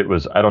JavaScript, it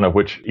was, I don't know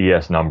which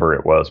ES number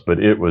it was, but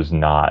it was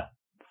not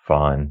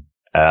fun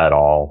at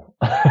all.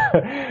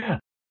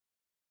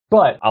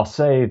 But I'll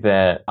say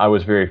that I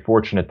was very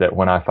fortunate that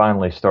when I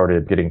finally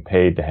started getting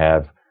paid to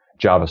have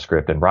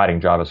JavaScript and writing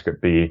JavaScript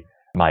be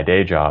my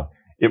day job,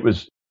 it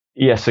was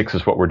ES6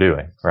 is what we're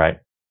doing, right?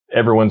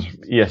 Everyone's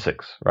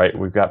ES6, right?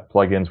 We've got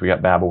plugins, we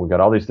got Babel, we've got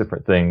all these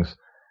different things.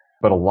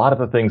 But a lot of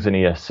the things in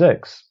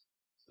ES6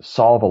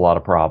 solve a lot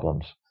of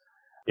problems.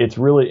 It's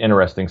really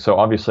interesting. So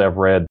obviously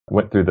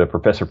went through the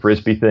Professor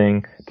Frisbee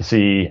thing to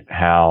see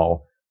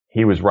how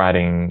he was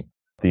writing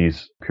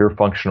these pure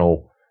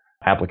functional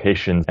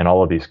applications and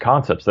all of these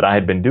concepts that I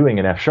had been doing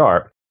in F#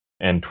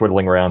 and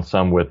twiddling around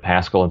some with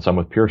Haskell and some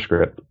with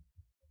PureScript,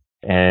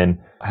 and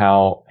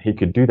how he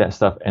could do that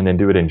stuff and then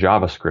do it in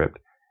JavaScript.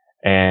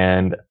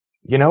 And,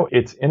 you know,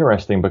 it's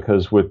interesting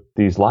because with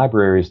these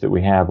libraries that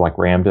we have like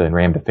Ramda and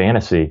Ramda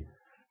Fantasy,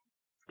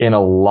 in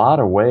a lot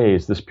of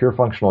ways, this pure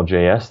functional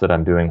JS that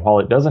I'm doing, while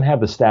it doesn't have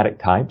the static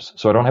types,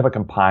 so I don't have a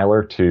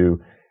compiler to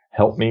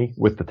help me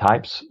with the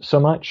types so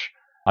much,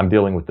 I'm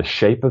dealing with the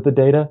shape of the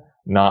data,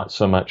 not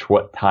so much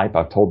what type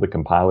I've told the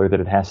compiler that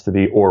it has to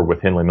be, or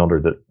with Hindley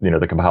Milner that, you know,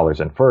 the compiler's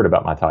inferred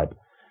about my type.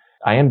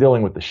 I am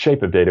dealing with the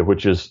shape of data,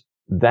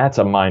 that's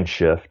a mind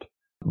shift,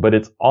 but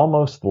it's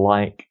almost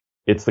like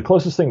it's the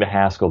closest thing to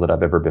Haskell that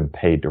I've ever been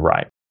paid to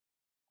write,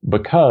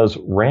 because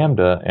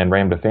Ramda and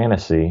Ramda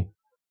Fantasy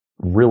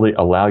really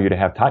allow you to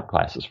have type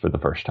classes for the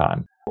first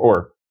time,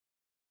 or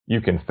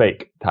you can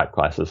fake type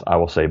classes, I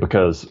will say,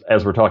 because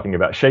as we're talking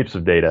about shapes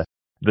of data,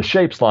 the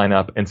shapes line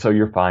up, and so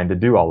you're fine to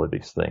do all of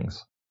these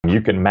things.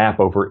 You can map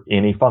over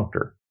any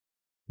functor.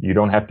 You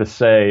don't have to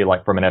say,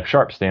 like from an F#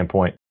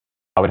 standpoint,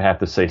 I would have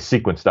to say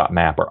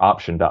sequence.map or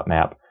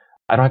option.map.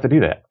 I don't have to do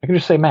that. I can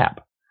just say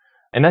map.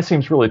 And that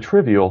seems really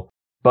trivial,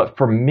 but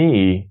for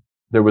me,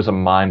 there was a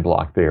mind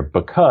block there,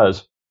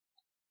 because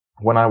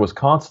when I was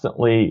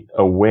constantly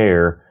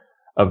aware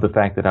of the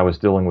fact that I was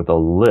dealing with a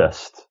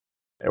list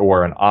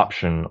or an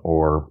option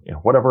or, you know,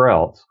 whatever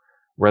else,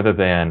 rather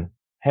than,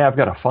 hey, I've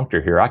got a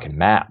functor here, I can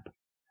map.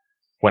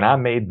 When I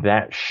made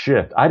that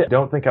shift, I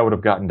don't think I would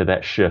have gotten to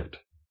that shift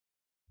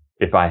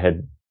if I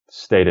had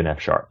stayed in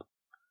F#.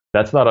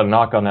 That's not a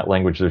knock on that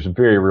language. There's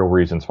very real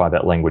reasons why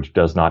that language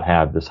does not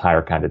have this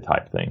higher kind of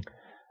type thing.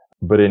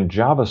 But in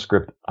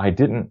JavaScript, I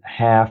didn't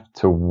have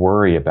to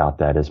worry about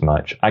that as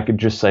much. I could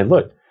just say,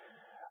 look,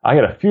 I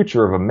got a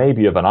future of a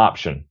maybe of an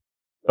option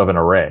of an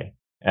array,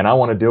 and I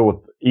want to deal with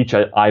each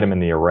item in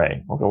the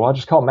array. Okay, well, I'll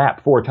just call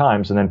map 4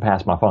 times and then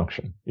pass my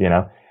function, you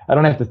know? I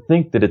don't have to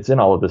think that it's in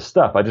all of this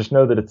stuff. I just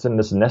know that it's in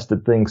this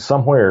nested thing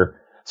somewhere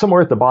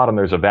at the bottom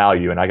there's a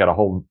value, and I got a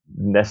whole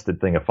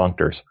nested thing of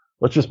functors.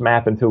 Let's just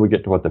map until we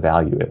get to what the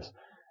value is.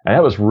 And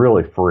that was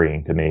really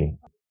freeing to me,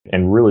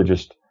 and really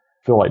just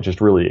feel like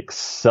just really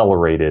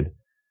accelerated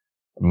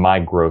my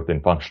growth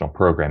in functional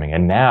programming.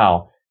 And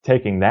now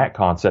taking that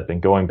concept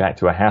and going back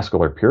to a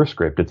Haskell or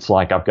PureScript, it's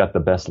like I've got the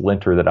best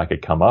linter that I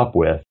could come up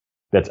with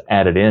that's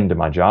added into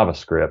my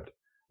JavaScript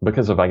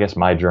because of, I guess,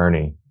 my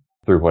journey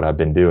through what I've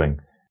been doing.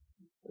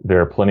 There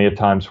are plenty of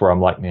times where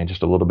I'm like, man,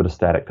 just a little bit of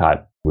static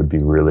type would be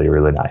really,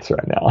 really nice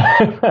right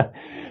now,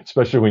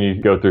 especially when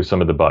you go through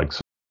some of the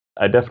bugs.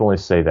 I definitely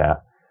say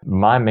that.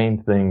 My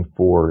main thing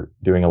for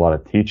doing a lot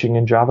of teaching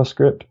in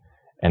JavaScript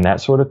and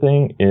that sort of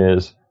thing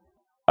is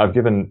I've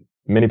given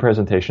many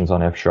presentations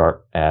on F#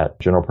 at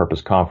general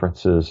purpose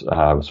conferences.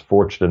 I was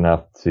fortunate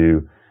enough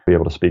to be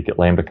able to speak at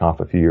LambdaConf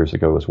a few years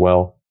ago as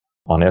well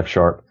on F#.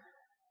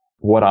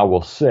 What I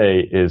will say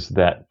is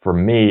that for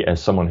me,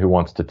 as someone who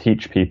wants to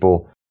teach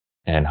people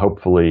and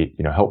hopefully,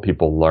 you know, help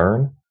people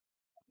learn,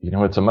 you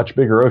know, it's a much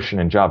bigger ocean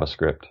in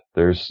JavaScript.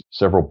 There's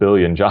several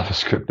billion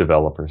JavaScript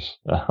developers,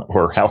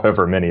 or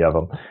however many of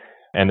them,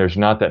 and there's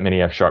not that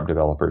many F#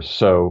 developers.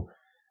 So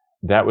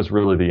that was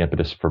really the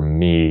impetus for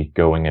me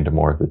going into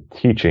more of the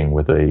teaching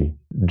with a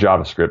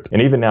JavaScript,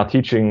 and even now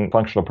teaching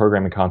functional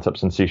programming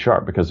concepts in C#,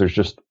 because there's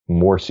just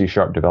more C#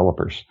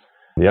 developers.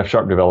 The F#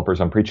 developers,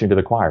 I'm preaching to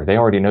the choir. They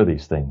already know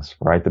these things,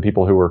 right? The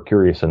people who are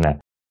curious in that,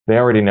 they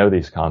already know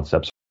these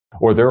concepts,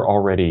 or they're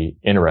already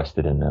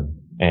interested in them.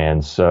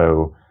 And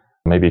so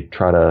maybe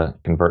try to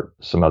convert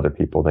some other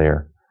people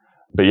there.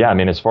 But yeah, I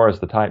mean, as far as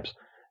the types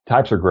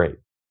are great,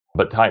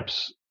 but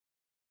types,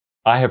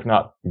 I have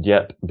not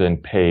yet been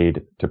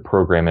paid to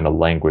program in a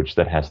language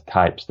that has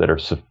types that are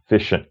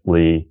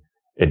sufficiently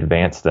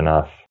advanced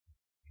enough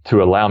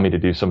to allow me to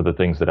do some of the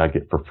things that I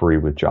get for free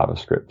with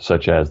JavaScript,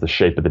 such as the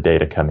shape of the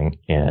data coming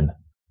in.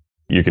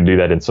 You can do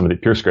that in some of the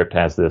PureScript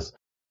has this.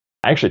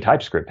 Actually,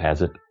 TypeScript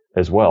has it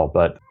as well.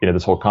 But,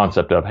 this whole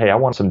concept of, hey, I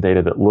want some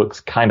data that looks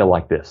kind of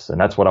like this, and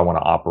that's what I want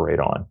to operate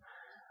on.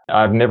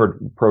 I've never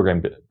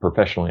programmed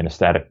professionally in a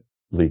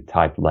statically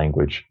typed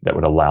language that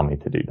would allow me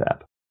to do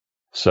that.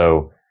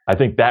 So I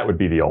think that would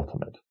be the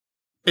ultimate.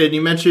 And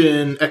you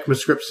mentioned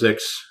ECMAScript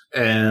 6,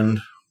 and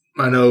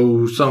I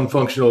know some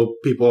functional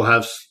people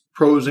have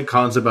pros and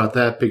cons about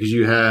that because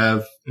you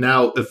have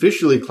now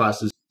officially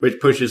classes, which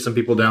pushes some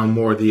people down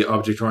more the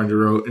object-oriented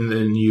route, and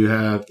then you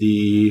have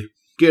the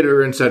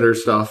getter and setter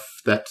stuff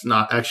that's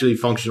not actually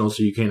functional,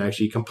 so you can't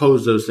actually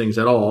compose those things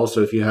at all.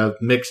 So if you have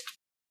mixed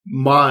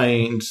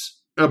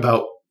minds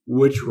about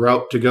which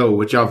route to go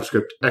with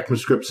JavaScript,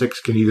 ECMAScript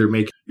 6 can either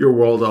make your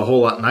world a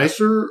whole lot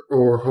nicer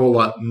or a whole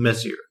lot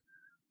messier.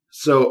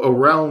 So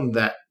around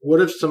that,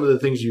 what if some of the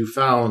things you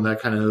found that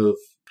kind of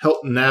help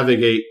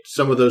navigate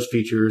some of those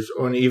features,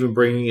 or even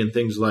bringing in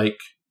things like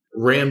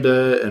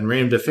Ramda and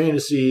Ramda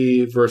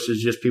Fantasy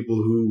versus just people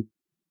who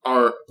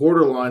are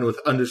borderline with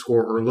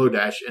underscore or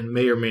Lodash and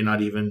may or may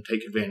not even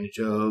take advantage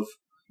of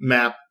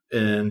map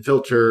and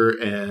filter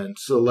and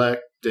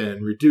select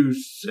and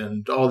reduce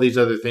and all these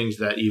other things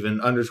that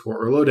even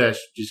underscore or Lodash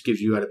just gives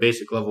you at a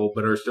basic level,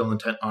 but are still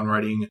intent on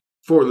writing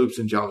for loops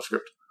in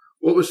JavaScript.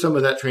 What was some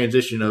of that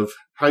transition of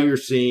how you're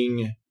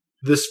seeing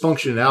this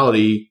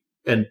functionality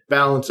and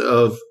balance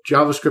of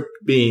JavaScript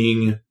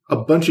being a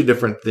bunch of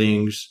different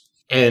things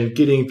and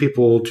getting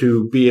people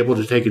to be able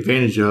to take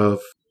advantage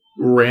of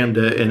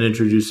Ramda and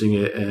introducing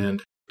it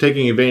and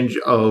taking advantage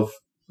of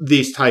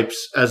these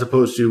types as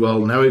opposed to,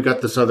 well, now we've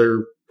got this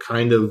other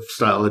kind of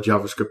style of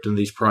JavaScript in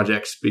these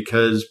projects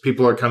because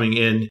people are coming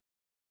in.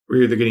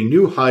 We're either getting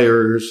new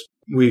hires,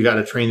 we got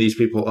to train these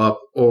people up,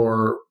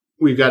 or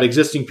we've got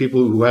existing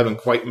people who haven't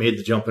quite made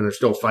the jump and are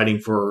still fighting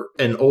for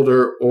an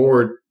older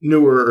or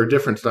newer or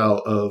different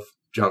style of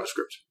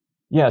JavaScript.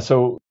 Yeah,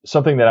 so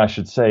something that I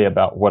should say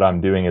about what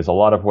I'm doing is a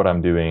lot of what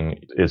I'm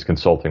doing is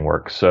consulting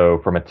work. So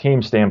from a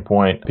team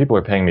standpoint, people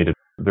are paying me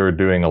they're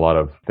doing a lot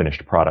of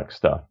finished product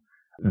stuff.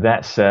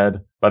 That said,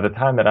 by the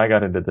time that I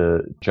got into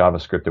the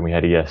JavaScript and we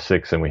had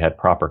ES6 and we had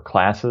proper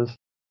classes,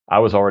 I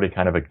was already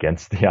kind of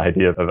against the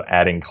idea of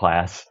adding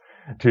class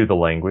to the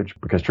language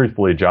because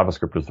truthfully,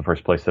 JavaScript was the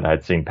first place that I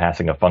had seen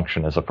passing a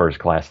function as a first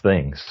class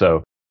thing.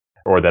 So,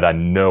 or that I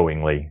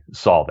knowingly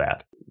saw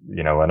that.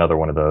 Another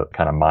one of the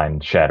kind of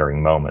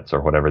mind-shattering moments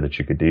or whatever that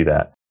you could do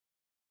that.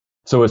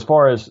 So as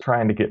far as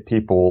trying to get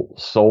people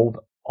sold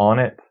on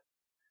it,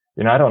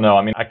 I don't know.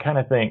 I mean, I kind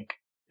of think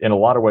in a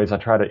lot of ways I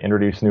try to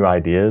introduce new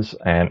ideas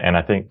and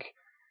I think,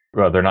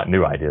 well, they're not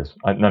new ideas.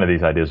 None of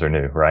these ideas are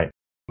new, right?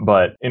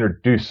 But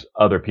introduce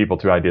other people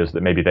to ideas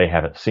that maybe they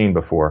haven't seen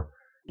before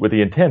with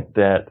the intent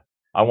that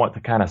I want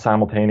to kind of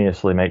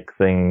simultaneously make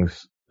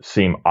things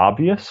seem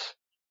obvious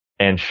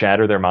and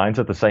shatter their minds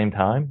at the same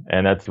time.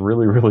 And that's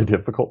really, really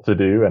difficult to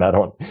do. And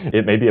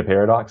it may be a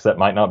paradox that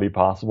might not be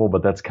possible,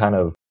 but that's kind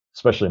of,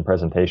 especially in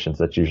presentations,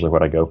 that's usually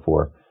what I go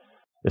for.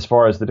 As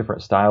far as the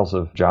different styles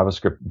of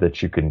JavaScript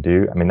that you can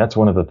do, I mean, that's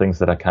one of the things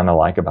that I kind of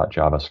like about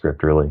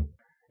JavaScript, really.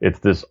 It's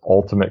this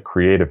ultimate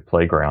creative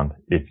playground.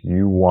 If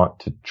you want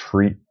to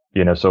treat,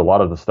 so a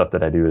lot of the stuff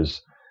that I do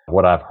is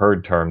what I've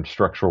heard termed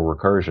structural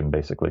recursion,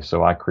 basically.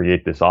 So I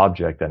create this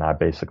object and I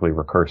basically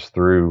recurse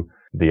through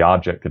the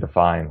object to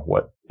define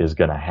what is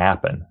going to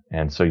happen.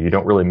 And so you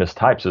don't really miss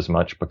types as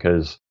much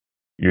because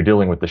you're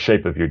dealing with the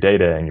shape of your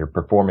data and you're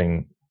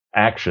performing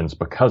actions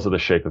because of the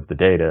shape of the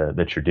data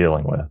that you're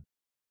dealing with.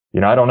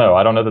 I don't know.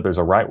 I don't know that there's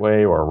a right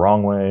way or a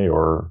wrong way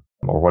or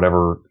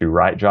whatever to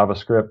write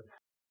JavaScript.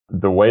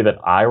 The way that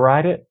I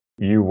write it,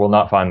 you will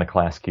not find the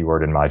class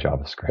keyword in my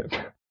JavaScript.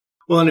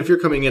 Well, and if you're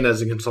coming in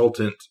as a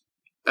consultant,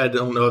 I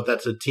don't know if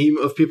that's a team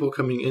of people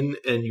coming in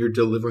and you're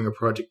delivering a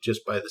project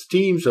just by this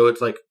team. So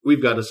it's like,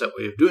 we've got a set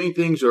way of doing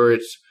things, or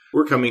it's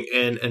we're coming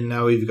in and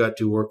now we've got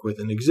to work with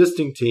an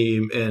existing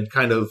team and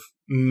kind of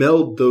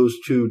meld those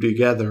two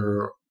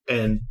together.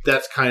 And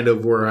that's kind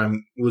of where I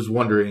was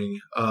wondering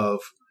of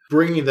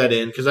bringing that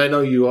in, because I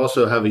know you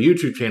also have a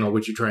YouTube channel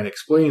which you try and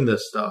explain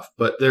this stuff,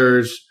 but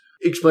there's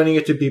explaining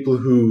it to people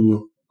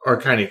who are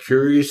kind of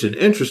curious and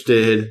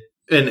interested.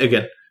 And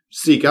again,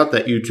 seek out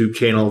that YouTube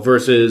channel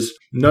versus,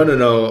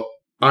 no,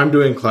 I'm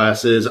doing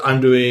classes, I'm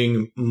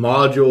doing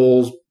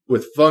modules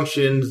with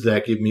functions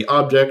that give me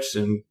objects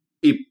and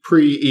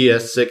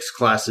pre-ES6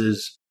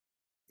 classes.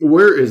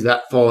 Where is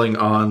that falling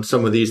on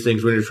some of these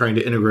things when you're trying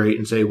to integrate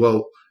and say,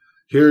 well,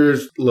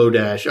 here's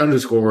Lodash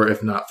underscore,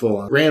 if not full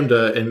on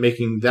Ramda, and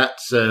making that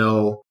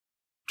sell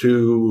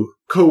to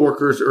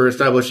coworkers or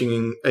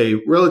establishing a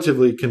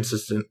relatively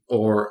consistent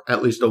or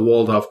at least a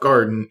walled off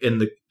garden in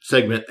the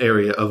segment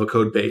area of a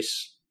code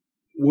base?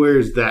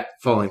 Where's that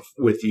falling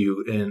with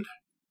you, and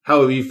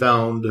how have you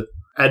found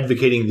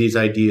advocating these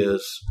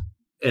ideas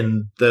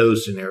in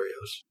those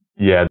scenarios?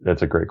 Yeah,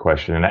 that's a great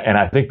question. And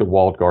I think the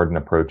walled garden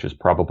approach is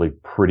probably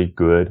pretty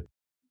good.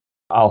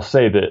 I'll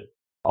say that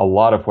a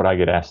lot of what I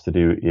get asked to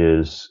do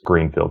is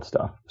greenfield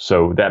stuff.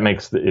 So that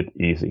makes it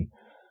easy.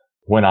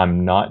 When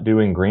I'm not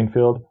doing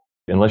greenfield,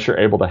 unless you're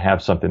able to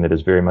have something that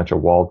is very much a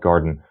walled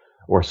garden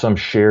or some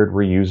shared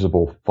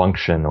reusable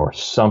function or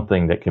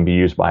something that can be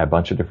used by a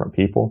bunch of different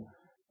people,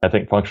 I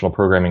think functional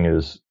programming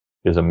is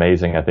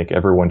amazing. I think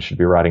everyone should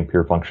be writing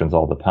pure functions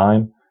all the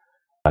time.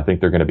 I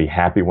think they're going to be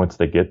happy once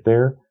they get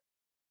there.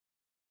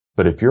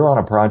 But if you're on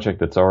a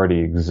project that's already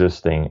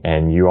existing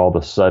and you all of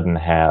a sudden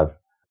have,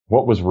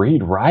 what was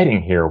Reed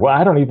writing here? Well,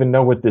 I don't even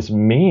know what this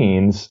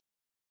means,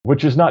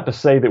 which is not to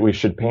say that we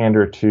should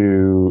pander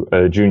to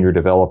a junior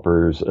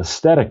developer's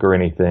aesthetic or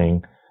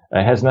anything.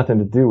 It has nothing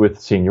to do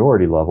with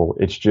seniority level.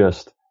 It's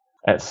just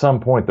at some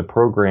point the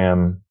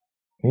program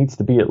needs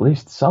to be at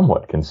least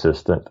somewhat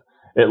consistent,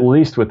 at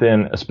least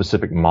within a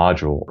specific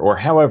module or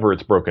however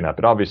it's broken up.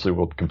 It obviously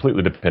will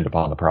completely depend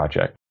upon the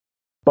project.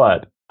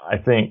 But I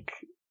think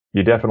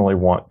you definitely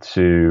want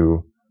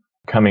to,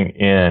 coming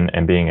in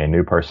and being a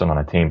new person on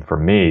a team, for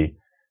me,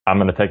 I'm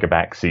going to take a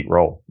backseat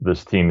role.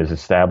 This team is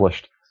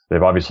established.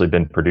 They've obviously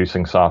been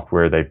producing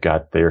software. They've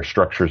got their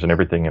structures and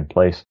everything in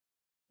place.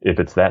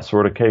 If it's that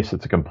sort of case,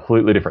 it's a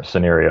completely different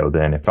scenario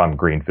than if I'm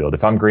greenfield.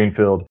 If I'm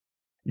greenfield,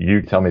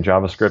 you tell me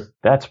JavaScript,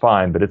 that's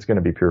fine, but it's going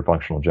to be pure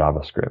functional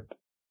JavaScript.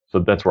 So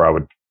that's where I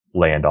would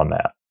land on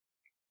that.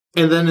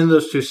 And then in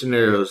those two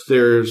scenarios,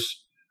 there's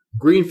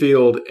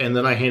greenfield, and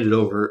then I hand it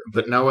over,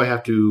 but now I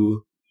have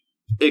to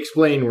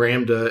explain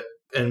Ramda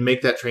and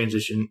make that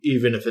transition,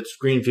 even if it's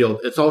greenfield.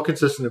 It's all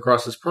consistent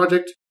across this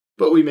project,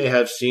 but we may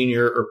have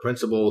senior or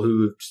principal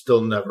who still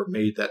never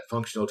made that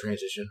functional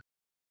transition.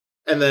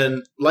 And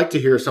then like to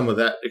hear some of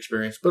that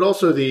experience, but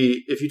also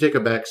if you take a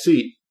back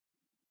seat,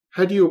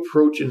 how do you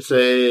approach and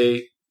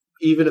say,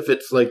 even if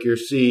it's like your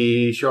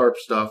C#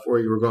 stuff where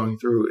you were going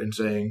through and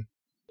saying,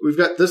 we've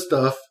got this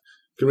stuff,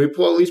 can we at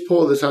least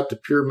pull this out to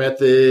pure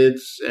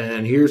methods,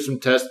 and here's some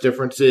test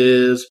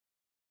differences?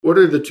 What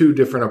are the two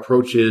different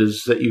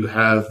approaches that you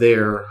have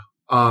there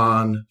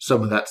on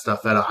some of that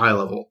stuff at a high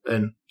level,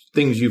 and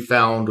things you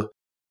found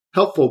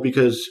helpful?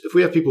 Because if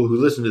we have people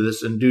who listen to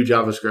this and do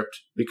JavaScript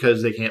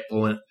because they can't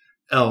pull in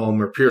Elm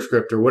or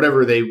PureScript or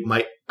whatever they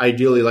might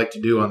ideally like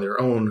to do on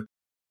their own,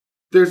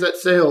 there's that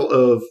sale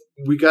of,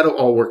 we got to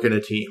all work in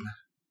a team.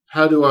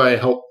 How do I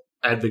help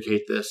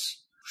advocate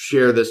this,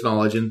 share this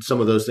knowledge, and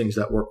some of those things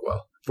that work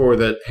well for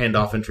the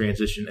handoff and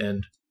transition,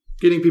 and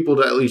getting people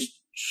to at least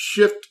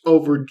shift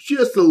over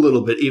just a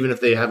little bit, even if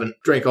they haven't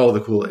drank all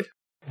the Kool-Aid?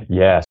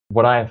 Yes.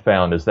 What I have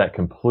found is that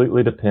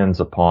completely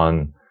depends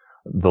upon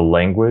the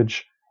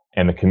language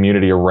and the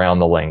community around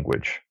the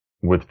language.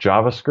 With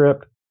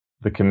JavaScript,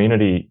 the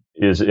community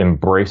is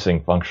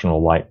embracing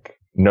functional like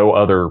no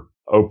other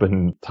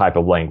open type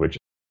of language.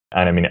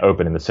 And I mean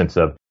open in the sense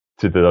of,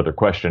 to the other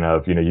question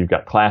of, you've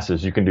got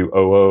classes, you can do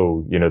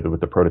OO,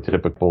 with the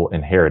prototypical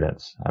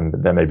inheritance.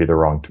 That may be the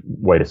wrong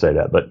way to say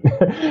that,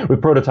 but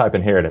with prototype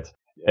inheritance.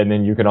 And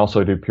then you can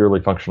also do purely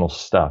functional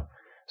stuff.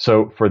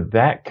 So for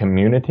that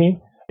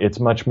community, it's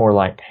much more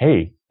like,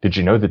 hey, did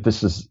you know that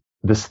this is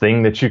this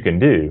thing that you can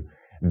do?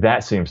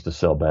 That seems to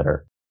sell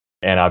better.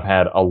 And I've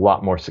had a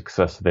lot more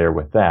success there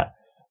with that.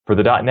 For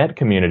the .NET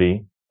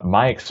community,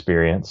 my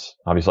experience,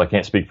 obviously I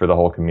can't speak for the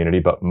whole community,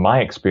 but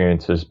my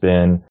experience has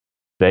been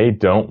they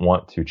don't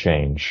want to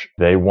change.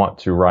 They want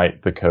to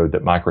write the code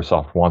that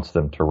Microsoft wants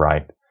them to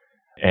write.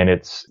 And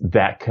it's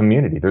that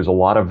community. There's a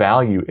lot of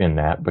value in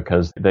that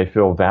because they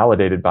feel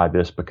validated by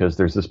this because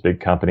there's this big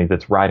company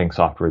that's writing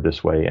software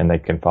this way and they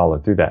can follow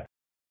through that.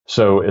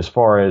 So as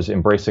far as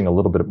embracing a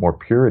little bit more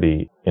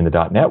purity in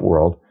the .NET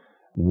world,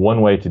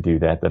 one way to do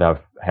that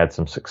I've had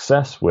some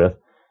success with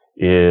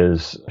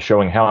is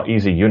showing how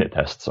easy unit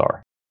tests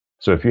are.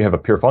 So if you have a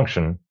pure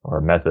function or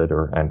a method,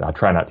 and I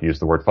try not to use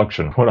the word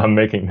function when I'm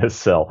making this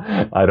cell,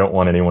 I don't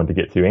want anyone to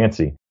get too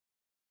antsy,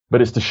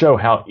 but it's to show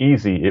how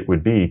easy it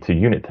would be to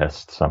unit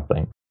test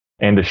something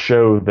and to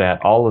show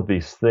that all of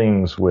these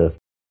things with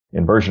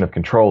inversion of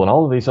control and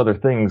all of these other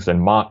things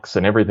and mocks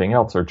and everything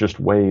else are just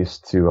ways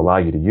to allow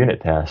you to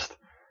unit test.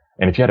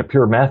 And if you had a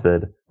pure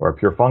method or a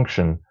pure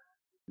function,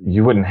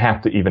 you wouldn't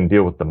have to even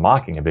deal with the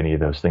mocking of any of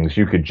those things.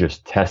 You could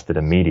just test it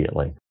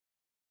immediately.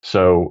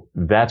 So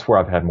that's where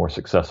I've had more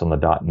success on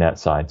the .NET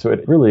side. So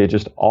it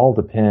just all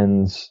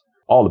depends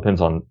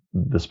on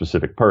the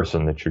specific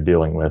person that you're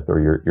dealing with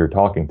or you're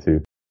talking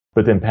to.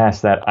 But then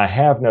past that, I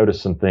have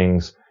noticed some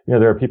things.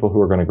 There are people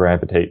who are going to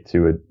gravitate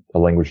to a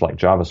language like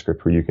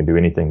JavaScript where you can do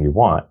anything you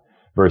want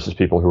versus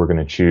people who are going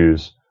to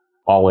choose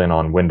all in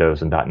on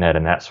Windows and .NET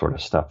and that sort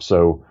of stuff.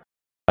 So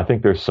I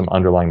think there's some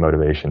underlying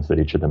motivations that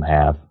each of them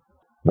have.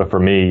 But for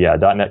me, yeah,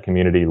 .NET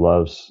community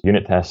loves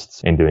unit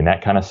tests and doing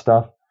that kind of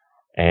stuff.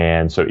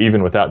 And so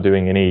even without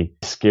doing any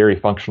scary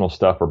functional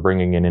stuff or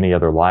bringing in any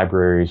other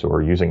libraries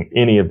or using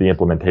any of the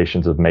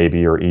implementations of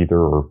maybe or either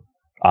or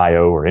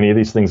IO or any of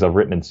these things I've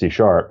written in C#,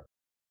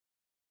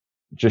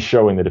 just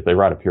showing that if they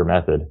write a pure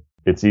method,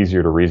 it's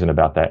easier to reason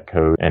about that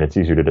code and it's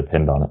easier to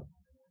depend on it.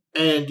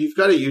 And you've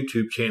got a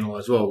YouTube channel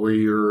as well where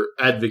you're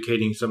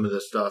advocating some of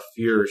this stuff.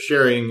 You're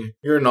sharing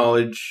your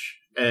knowledge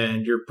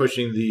and you're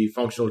pushing the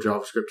functional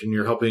JavaScript and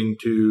you're helping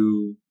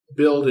to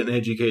build and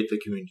educate the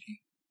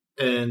community.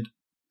 And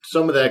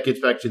some of that gets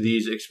back to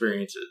these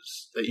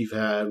experiences that you've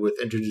had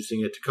with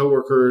introducing it to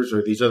coworkers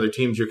or these other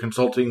teams you're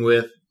consulting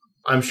with.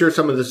 I'm sure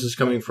some of this is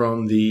coming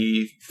from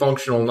the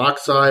functional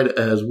Knox side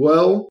as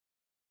well.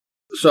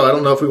 So I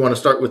don't know if we want to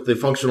start with the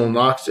functional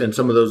Knox and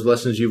some of those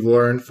lessons you've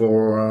learned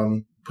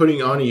for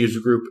putting on a user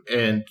group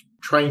and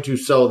trying to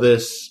sell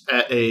this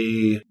at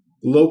a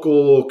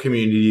local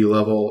community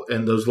level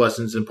and those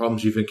lessons and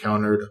problems you've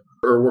encountered,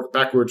 or work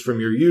backwards from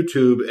your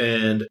YouTube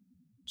and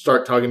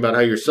start talking about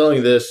how you're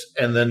selling this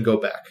and then go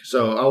back.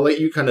 So I'll let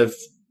you kind of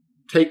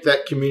take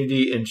that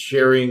community and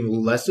sharing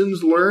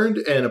lessons learned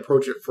and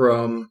approach it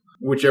from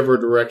whichever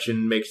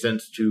direction makes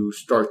sense to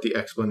start the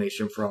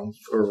explanation from,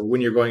 or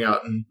when you're going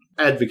out and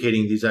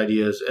advocating these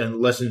ideas and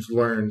lessons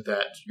learned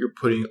that you're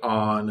putting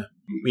on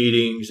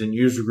meetings and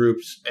user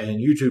groups and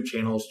YouTube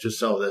channels to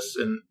sell this,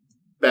 and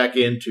back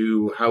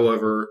into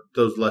however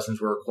those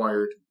lessons were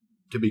acquired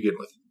to begin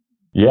with.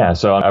 Yeah,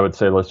 so I would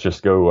say let's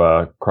just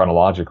go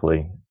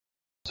chronologically.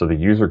 So the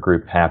user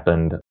group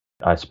happened,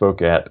 I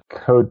spoke at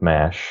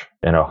CodeMash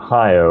in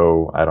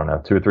Ohio, I don't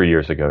know, 2 or 3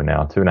 years ago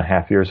now,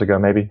 2.5 years ago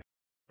maybe,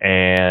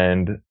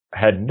 and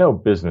had no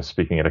business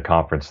speaking at a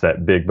conference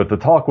that big, but the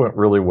talk went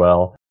really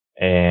well,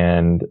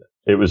 and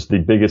it was the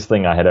biggest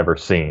thing I had ever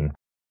seen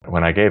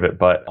when I gave it.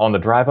 But on the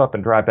drive up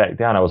and drive back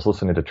down, I was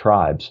listening to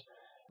Tribes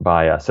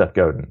by Seth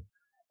Godin,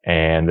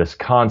 and this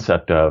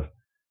concept of,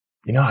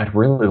 I'd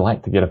really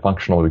like to get a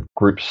functional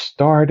group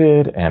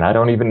started, and I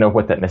don't even know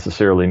what that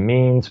necessarily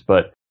means,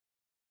 but,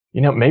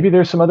 maybe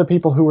there's some other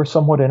people who are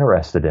somewhat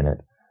interested in it,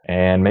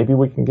 and maybe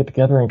we can get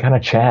together and kind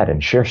of chat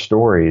and share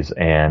stories.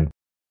 And,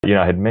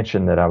 I had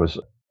mentioned that I was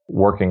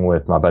working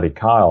with my buddy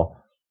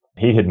Kyle.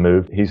 He had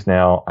moved. He's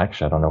now,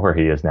 actually, I don't know where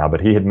he is now,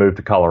 but he had moved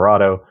to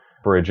Colorado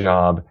for a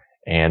job.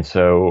 And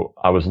so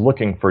I was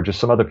looking for just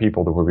some other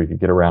people where we could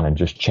get around and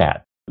just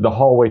chat. The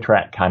hallway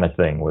track kind of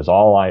thing was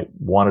all I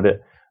wanted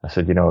it. I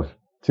said, if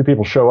 2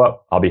 people show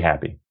up, I'll be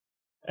happy.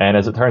 And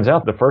as it turns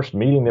out, the first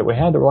meeting that we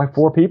had, there were like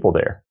 4 people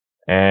there.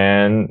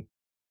 And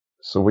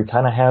so we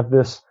kind of have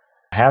this,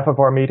 half of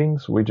our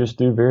meetings, we just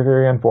do very,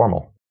 very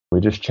informal. We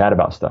just chat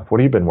about stuff.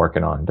 What have you been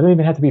working on? It doesn't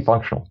even have to be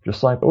functional.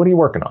 Just like, what are you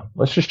working on?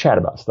 Let's just chat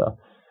about stuff.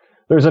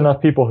 There's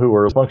enough people who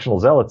are functional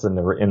zealots in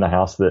the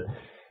house that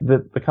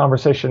the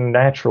conversation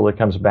naturally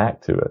comes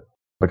back to it.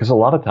 Because a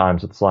lot of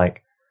times it's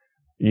like,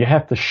 you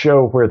have to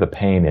show where the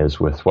pain is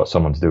with what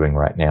someone's doing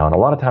right now. And a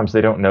lot of times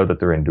they don't know that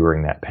they're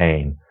enduring that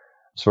pain.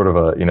 Sort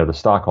of the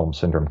Stockholm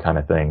syndrome kind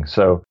of thing.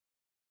 So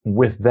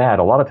with that,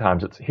 a lot of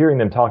times it's hearing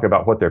them talk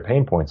about what their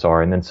pain points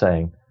are and then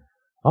saying,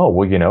 oh,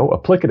 well,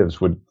 applicatives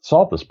would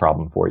solve this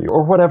problem for you,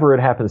 or whatever it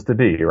happens to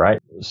be,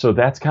 right? So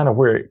that's kind of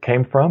where it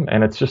came from.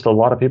 And it's just a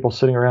lot of people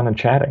sitting around and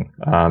chatting.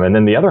 And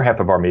then the other half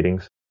of our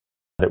meetings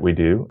that we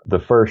do, the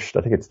first,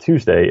 I think it's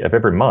Tuesday of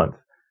every month,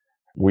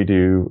 we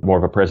do more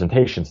of a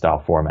presentation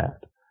style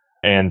format.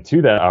 And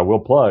to that, I will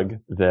plug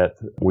that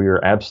we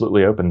are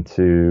absolutely open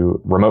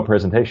to remote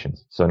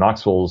presentations. So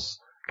Knoxville's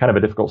kind of a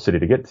difficult city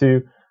to get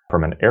to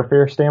from an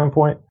airfare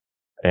standpoint.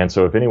 And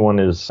so if anyone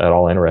is at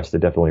all interested,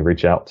 definitely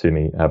reach out to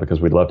me because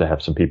we'd love to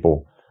have some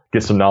people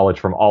get some knowledge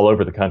from all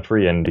over the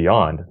country and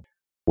beyond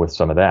with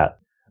some of that.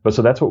 But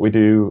so that's what we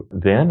do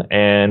then.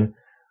 And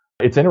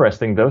it's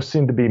interesting. Those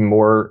seem to be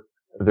more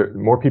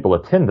people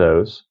attend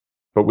those,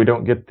 but we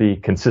don't get the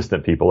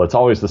consistent people. It's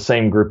always the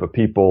same group of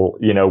people,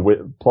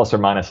 with plus or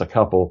minus a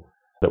couple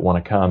that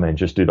want to come and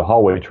just do the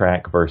hallway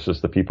track versus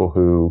the people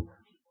who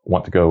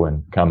want to go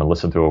and come and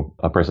listen to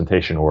a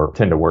presentation or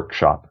attend a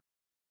workshop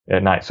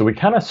at night. So we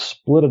kind of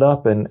split it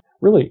up, and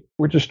really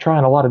we're just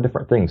trying a lot of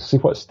different things, see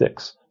what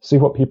sticks, see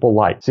what people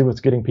like, see what's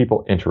getting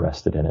people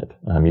interested in it.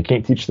 You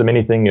can't teach them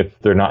anything if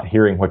they're not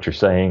hearing what you're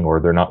saying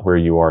or they're not where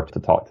you are to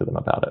talk to them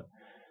about it.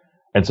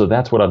 And so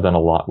that's what I've done a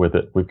lot with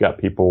it. We've got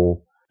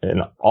people in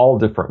all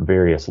different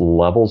various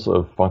levels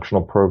of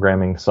functional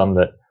programming, some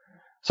that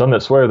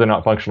swear they're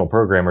not functional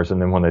programmers. And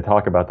then when they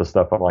talk about the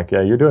stuff, I'm like,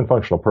 yeah, you're doing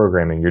functional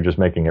programming. You're just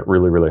making it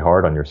really, really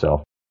hard on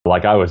yourself,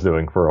 like I was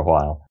doing for a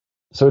while.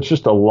 So it's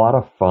just a lot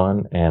of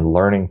fun and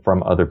learning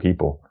from other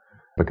people,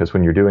 because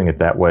when you're doing it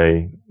that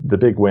way, the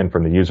big win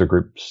from the user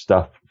group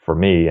stuff for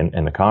me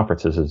and the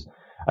conferences is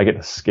I get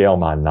to scale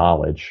my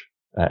knowledge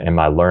and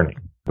my learning,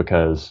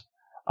 because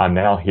I'm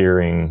now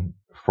hearing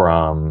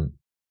from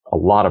a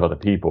lot of other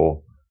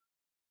people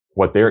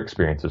what their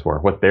experiences were,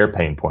 what their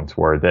pain points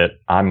were that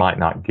I might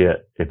not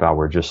get if I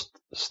were just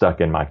stuck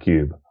in my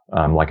cube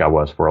like I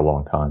was for a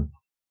long time.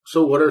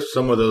 So what are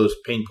some of those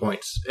pain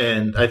points?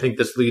 And I think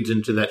this leads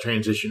into that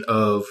transition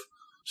of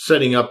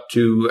setting up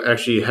to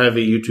actually have a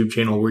YouTube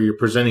channel where you're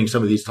presenting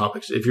some of these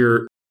topics. If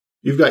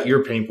you've got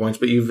your pain points,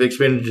 but you've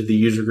expanded to the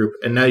user group,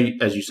 and now,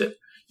 as you said,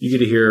 you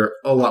get to hear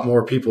a lot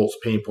more people's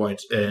pain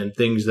points and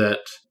things that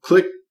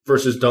click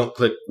versus don't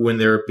click when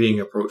they're being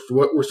approached.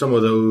 What were some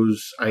of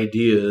those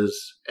ideas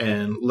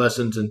and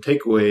lessons and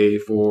takeaway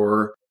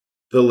for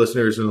the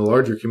listeners in the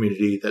larger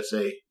community that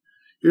say,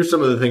 here's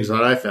some of the things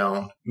that I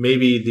found.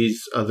 Maybe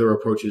these other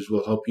approaches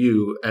will help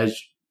you, as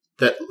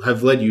that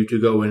have led you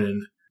to go in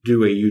and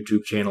do a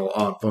YouTube channel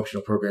on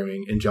functional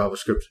programming in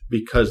JavaScript,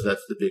 because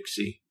that's the big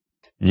C.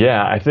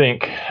 Yeah, I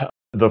think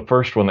the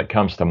first one that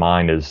comes to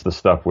mind is the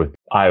stuff with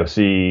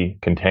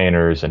IOC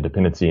containers and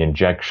dependency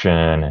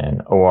injection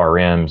and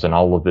ORMs and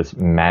all of this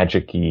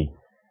magic-y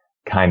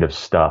kind of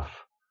stuff.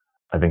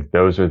 I think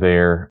those are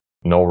there.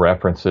 Null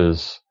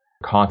references,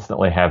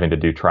 constantly having to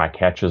do try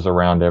catches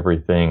around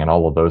everything and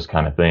all of those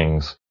kind of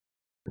things,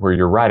 where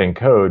you're writing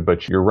code,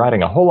 but you're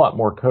writing a whole lot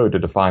more code to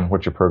define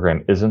what your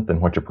program isn't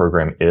than what your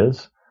program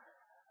is.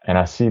 And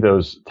I see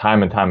those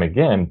time and time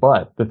again.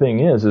 But the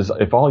thing is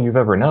if all you've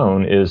ever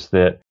known is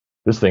that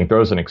this thing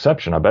throws an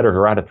exception, I better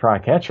write a try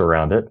catch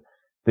around it,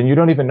 then you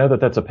don't even know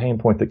that that's a pain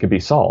point that could be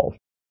solved.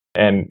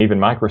 And even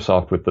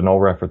Microsoft with the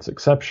null reference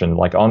exception,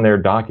 like on their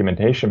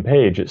documentation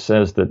page, it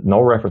says that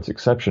null reference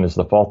exception is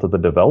the fault of the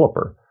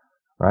developer,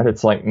 right?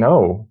 It's like,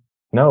 no,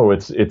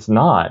 it's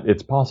not.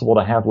 It's possible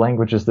to have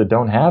languages that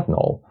don't have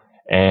null.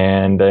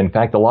 And in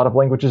fact, a lot of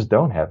languages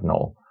don't have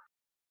null.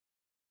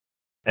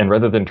 And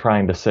rather than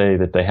trying to say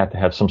that they have to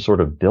have some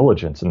sort of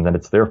diligence and that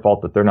it's their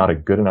fault that they're not a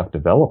good enough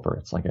developer,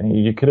 it's like,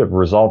 you could have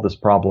resolved this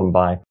problem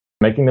by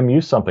making them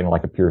use something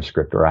like a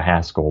PureScript or a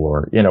Haskell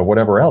or,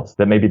 whatever else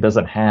that maybe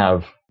doesn't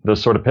have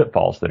those sort of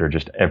pitfalls that are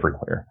just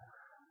everywhere.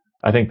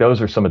 I think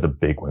those are some of the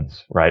big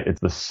ones, right? It's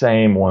the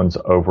same ones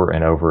over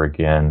and over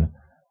again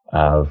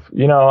of,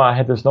 I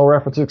had this null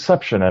reference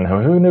exception and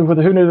who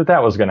knew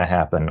that was going to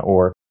happen?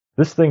 Or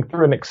this thing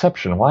threw an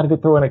exception. Why did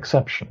it throw an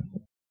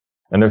exception?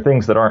 And they're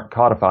things that aren't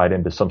codified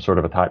into some sort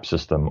of a type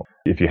system,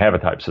 if you have a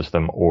type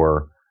system,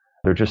 or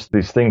they're just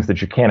these things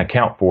that you can't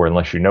account for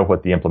unless you know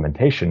what the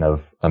implementation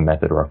of a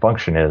method or a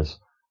function is.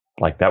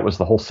 Like that was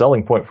the whole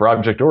selling point for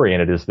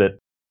object-oriented, is that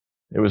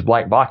it was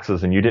black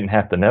boxes and you didn't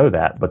have to know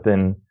that. But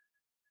then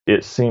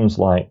it seems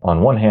like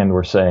on one hand,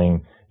 we're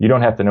saying you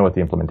don't have to know what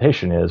the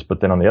implementation is. But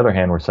then on the other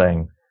hand, we're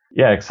saying,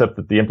 yeah, except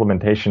that the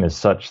implementation is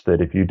such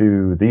that if you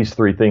do these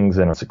three things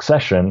in a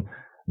succession,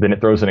 then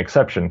it throws an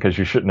exception because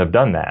you shouldn't have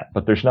done that.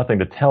 But there's nothing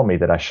to tell me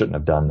that I shouldn't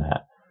have done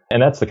that.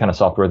 And that's the kind of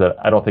software that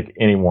I don't think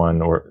anyone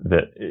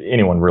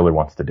really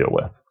wants to deal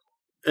with.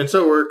 And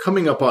so we're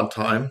coming up on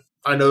time.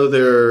 I know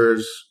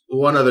there's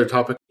one other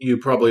topic you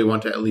probably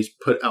want to at least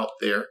put out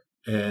there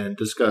and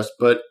discuss,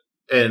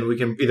 and we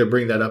can either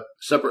bring that up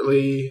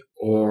separately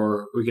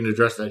or we can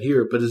address that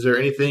here. But is there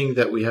anything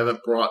that we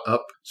haven't brought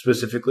up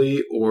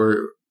specifically,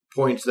 or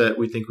points that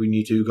we think we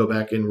need to go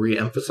back and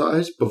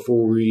re-emphasize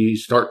before we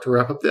start to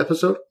wrap up the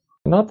episode?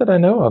 Not that I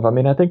know of. I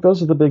mean, I think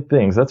those are the big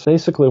things. That's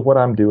basically what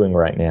I'm doing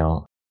right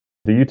now.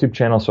 The YouTube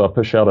channel, so I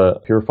push out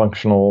a pure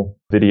functional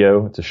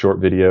video. It's a short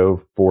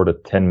video, 4 to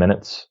 10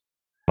 minutes.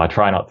 I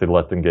try not to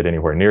let them get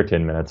anywhere near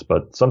 10 minutes,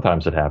 but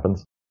sometimes it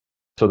happens.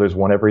 So there's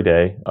one every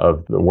day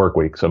of the work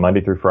week. So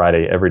Monday through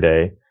Friday, every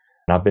day.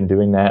 And I've been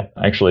doing that.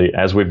 Actually,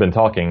 as we've been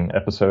talking,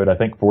 episode, I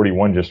think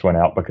 41 just went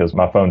out because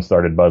my phone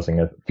started buzzing.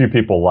 A few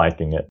people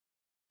liking it,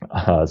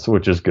 so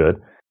which is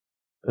good.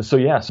 So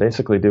yes,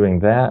 basically doing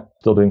that.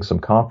 Still doing some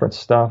conference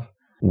stuff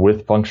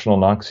with Functional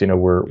Knox.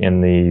 We're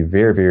in the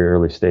very, very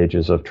early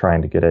stages of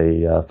trying to get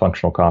a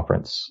functional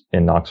conference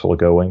in Knoxville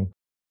going.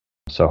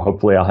 So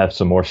hopefully I'll have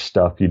some more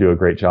stuff. You do a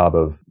great job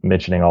of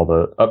mentioning all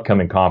the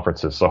upcoming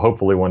conferences. So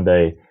hopefully one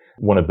day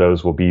one of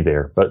those will be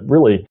there. But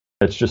really,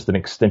 it's just an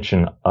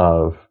extension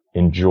of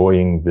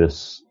enjoying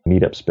this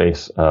meetup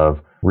space of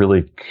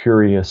really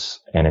curious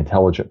and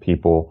intelligent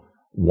people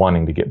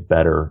wanting to get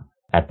better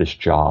at this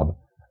job.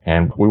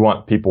 And we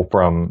want people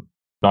from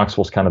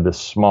Knoxville's kind of this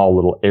small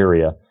little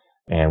area.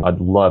 And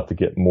I'd love to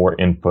get more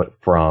input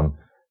from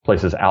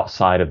places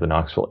outside of the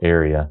Knoxville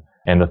area.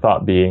 And the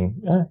thought being,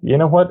 you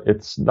know what?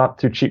 It's not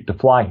too cheap to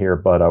fly here,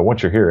 but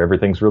once you're here,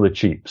 everything's really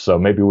cheap. So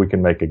maybe we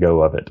can make a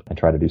go of it and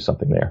try to do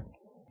something there.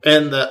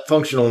 And that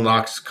Functional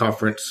Knox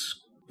conference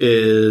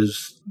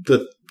is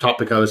the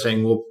topic I was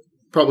saying we'll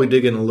probably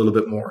dig in a little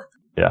bit more.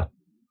 Yeah.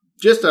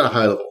 Just at a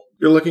high level,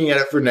 you're looking at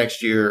it for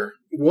next year.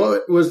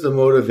 What was the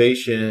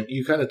motivation?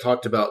 You kind of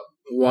talked about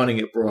wanting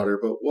it broader,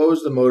 but what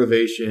was the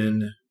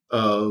motivation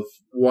of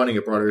wanting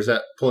it broader? Is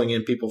that pulling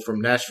in people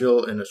from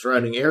Nashville and the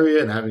surrounding area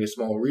and having a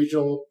small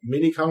regional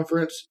mini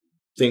conference?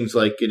 Things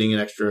like getting an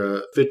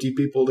extra 50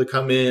 people to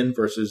come in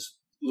versus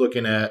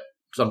looking at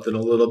something a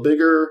little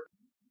bigger?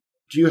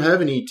 Do you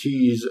have any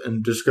tease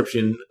and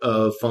description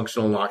of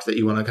Functional Knox that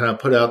you want to kind of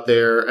put out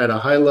there at a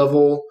high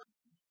level,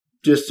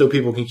 just so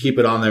people can keep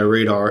it on their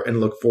radar and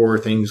look for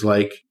things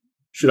like,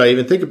 should I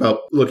even think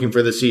about looking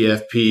for the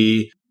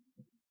CFP?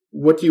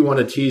 What do you want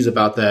to tease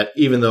about that,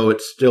 even though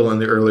it's still in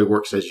the early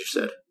works, as you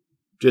said?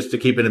 just to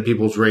keep it in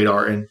people's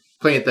radar and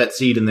plant that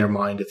seed in their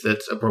mind if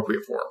that's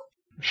appropriate for them?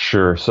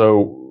 Sure.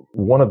 So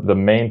one of the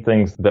main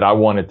things that I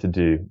wanted to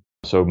do,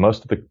 so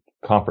most of the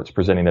conference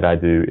presenting that I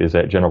do is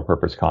at general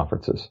purpose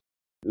conferences.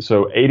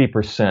 So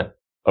 80%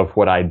 of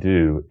what I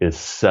do is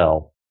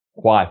sell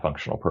why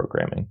functional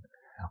programming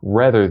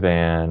rather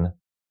than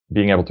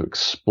being able to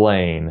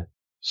explain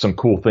some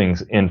cool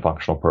things in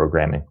functional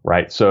programming,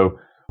 right? So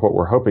what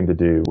we're hoping to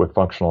do with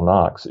Functional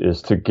Knox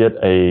is to get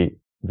a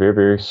very,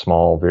 very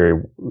small,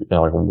 very,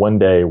 like a one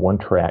day, one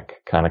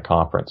track kind of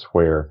conference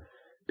where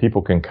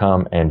people can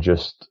come and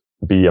just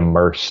be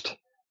immersed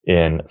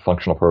in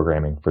functional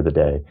programming for the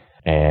day,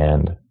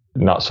 and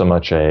not so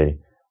much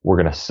we're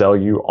going to sell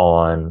you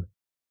on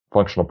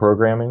functional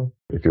programming.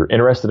 If you're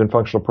interested in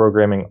functional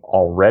programming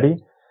already,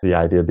 the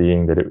idea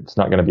being that it's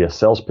not going to be a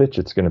sales pitch.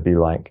 It's going to be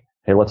like,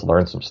 hey, let's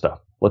learn some stuff.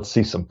 Let's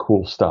see some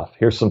cool stuff.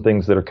 Here's some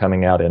things that are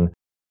coming out in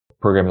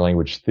programming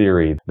language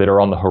theory that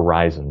are on the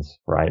horizons,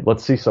 right?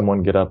 Let's see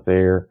someone get up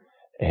there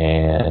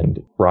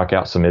and rock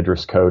out some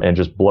Idris code and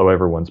just blow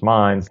everyone's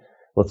minds.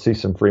 Let's see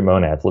some free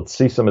monads. Let's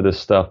see some of this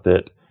stuff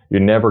that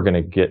you're never going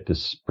to get to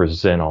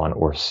present on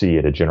or see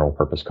at a general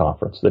purpose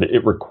conference. That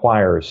it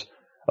requires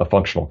a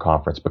functional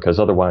conference, because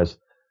otherwise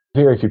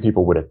very few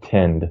people would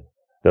attend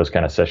those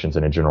kind of sessions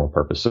in a general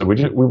purpose. So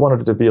we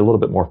wanted it to be a little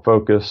bit more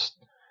focused,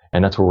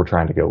 and that's where we're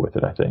trying to go with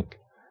it, I think.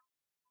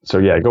 So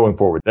yeah, going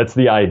forward, that's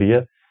the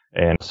idea.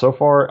 And so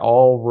far,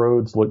 all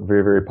roads look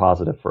very, very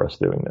positive for us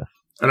doing this.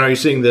 And are you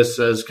seeing this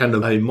as kind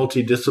of a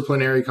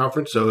multidisciplinary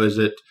conference? So is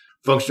it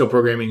functional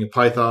programming in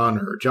Python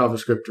or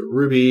JavaScript or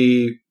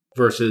Ruby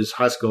versus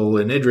Haskell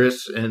and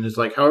Idris? And it's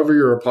like, however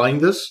you're applying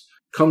this,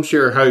 come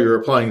share how you're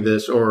applying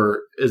this,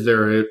 or is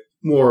there a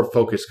more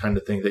focused kind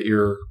of thing that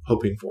you're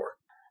hoping for?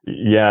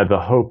 Yeah, the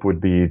hope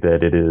would be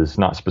that it is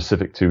not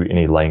specific to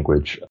any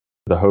language.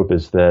 The hope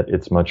is that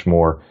it's much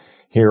more,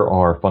 here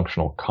are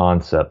functional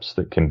concepts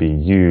that can be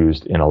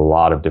used in a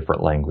lot of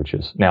different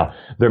languages. Now,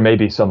 there may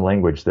be some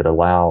language that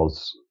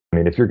allows,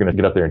 if you're going to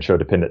get up there and show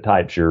dependent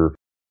types, your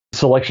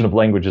selection of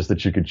languages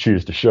that you could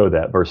choose to show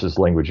that versus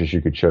languages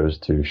you could choose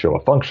to show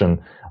a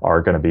function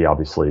are going to be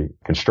obviously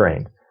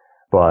constrained.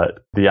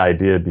 But the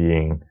idea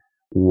being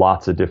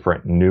lots of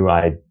different new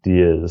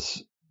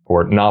ideas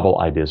or novel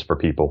ideas for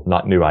people,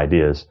 not new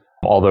ideas.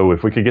 Although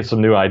if we could get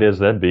some new ideas,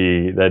 that'd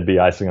be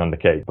icing on the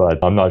cake. But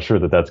I'm not sure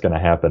that that's going to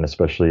happen,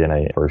 especially in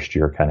a first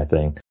year kind of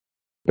thing.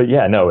 But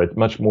yeah, no, it's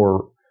much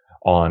more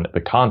on the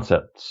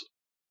concepts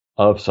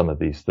of some of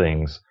these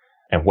things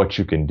and what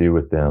you can do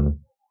with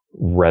them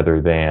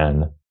rather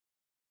than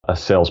a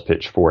sales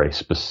pitch for a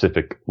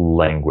specific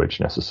language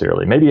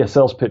necessarily. Maybe a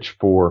sales pitch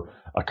for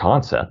a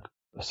concept,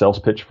 a sales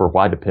pitch for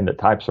why dependent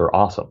types are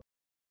awesome.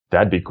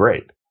 That'd be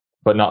great,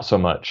 but not so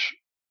much,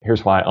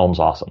 here's why Elm's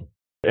awesome.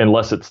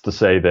 Unless it's to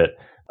say that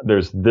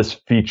there's this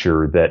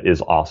feature that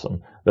is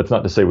awesome. That's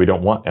not to say we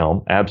don't want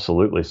Elm.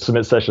 Absolutely.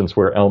 Submit sessions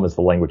where Elm is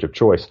the language of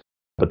choice.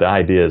 But the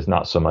idea is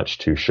not so much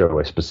to show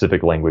a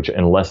specific language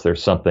unless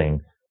there's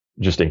something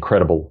just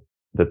incredible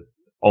that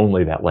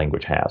only that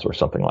language has or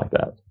something like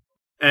that.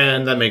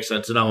 And that makes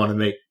sense. And I want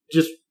to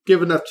just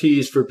give enough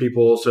tease for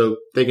people so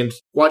they can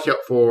watch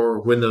out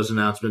for when those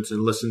announcements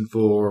and listen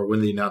for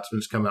when the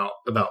announcements come out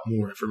about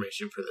more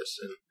information for this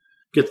and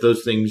get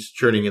those things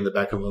churning in the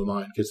back of my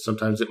mind. Because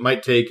sometimes it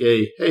might take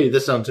hey,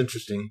 this sounds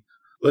interesting.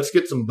 Let's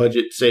get some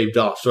budget saved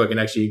off so I can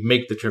actually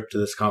make the trip to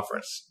this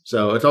conference.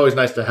 So it's always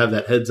nice to have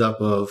that heads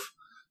up of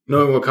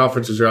knowing what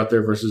conferences are out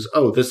there versus,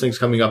 this thing's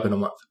coming up in a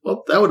month.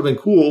 Well, that would have been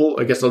cool.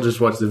 I guess I'll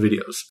just watch the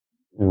videos.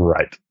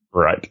 Right.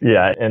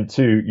 Yeah. And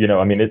two,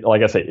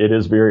 like I say, it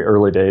is very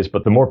early days,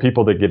 but the more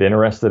people that get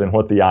interested in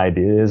what the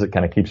idea is, it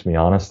kind of keeps me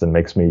honest and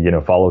makes me,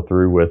 follow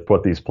through with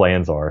what these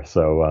plans are.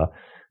 So,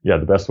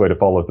 the best way to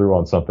follow through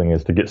on something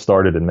is to get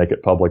started and make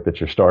it public that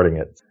you're starting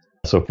it.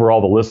 So for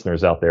all the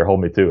listeners out there,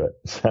 hold me to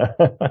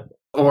it.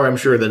 Or I'm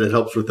sure that it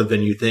helps with the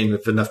venue thing.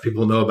 If enough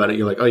people know about it,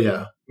 you're like, oh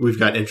yeah, we've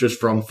got interest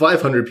from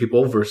 500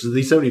 people versus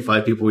the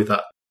 75 people we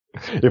thought.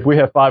 If we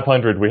have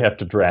 500, we have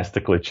to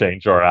drastically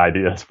change our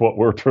ideas, what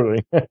we're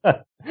doing.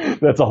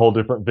 That's a whole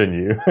different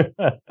venue.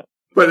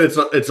 But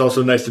it's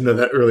also nice to know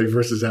that early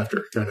versus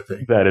after kind of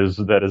thing. That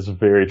is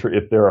very true.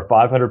 If there are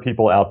 500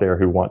 people out there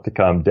who want to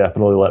come,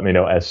 definitely let me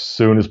know as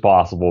soon as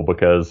possible,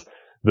 because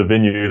the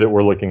venue that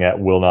we're looking at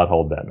will not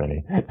hold that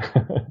many.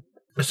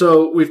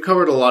 So we've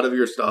covered a lot of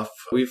your stuff.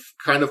 We've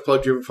kind of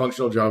plugged your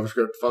functional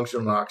JavaScript,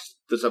 functional Knox,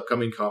 this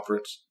upcoming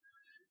conference.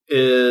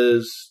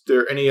 Is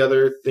there any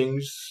other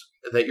things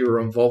that you're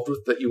involved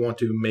with that you want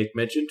to make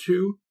mention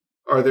to?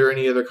 Are there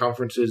any other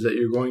conferences that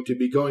you're going to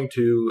be going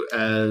to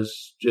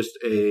as just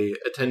a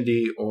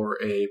attendee or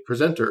a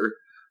presenter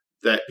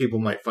that people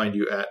might find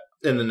you at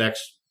in the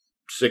next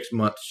 6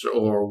 months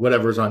or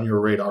whatever's on your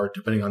radar,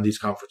 depending on these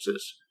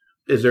conferences?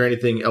 Is there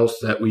anything else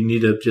that we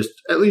need to just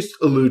at least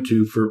allude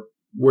to for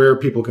where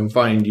people can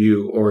find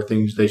you or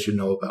things they should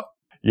know about?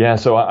 Yeah,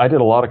 so I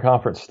did a lot of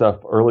conference stuff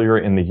earlier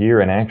in the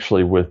year, and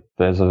actually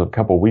as of a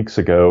couple of weeks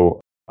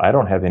ago, I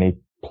don't have any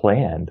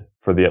planned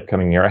for the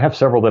upcoming year. I have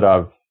several that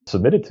I've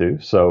submitted to,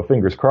 so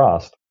fingers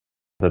crossed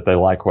that they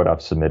like what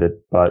I've submitted.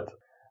 But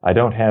I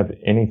don't have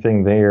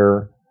anything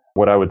there.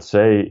 What I would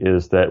say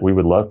is that we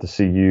would love to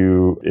see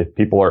you if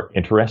people are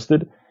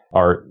interested.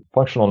 Our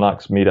Functional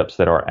Knox meetups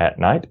that are at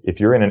night, if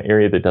you're in an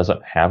area that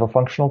doesn't have a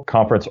functional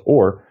conference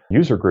or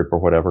user group or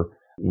whatever,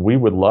 we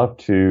would love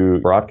to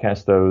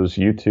broadcast those.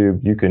 YouTube,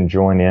 you can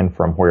join in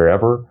from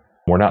wherever.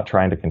 We're not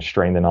trying to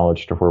constrain the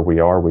knowledge to where we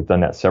are. We've done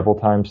that several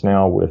times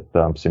now with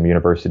some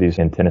universities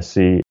in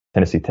Tennessee.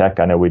 Tennessee Tech,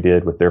 I know we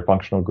did with their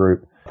functional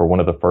group. For one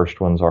of the first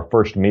ones, our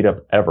first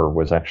meetup ever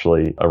was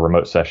actually a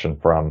remote session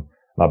from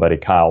my buddy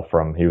Kyle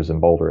he was in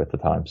Boulder at the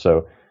time.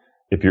 So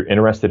if you're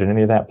interested in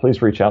any of that,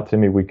 please reach out to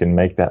me. We can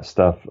make that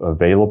stuff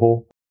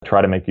available.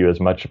 Try to make you as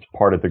much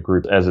part of the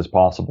group as is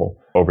possible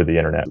over the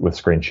internet with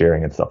screen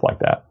sharing and stuff like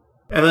that.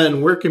 And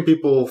then where can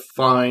people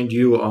find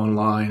you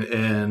online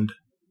and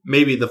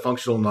maybe the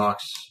Functional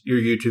Knox, your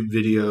YouTube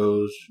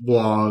videos,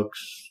 blogs,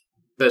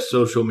 best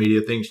social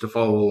media things to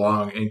follow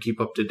along and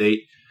keep up to date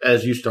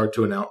as you start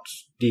to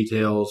announce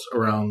details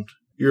around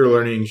your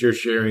learnings, your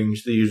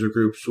sharings, the user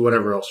groups,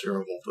 whatever else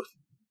you're involved with?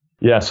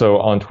 Yeah, so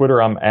on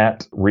Twitter, I'm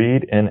at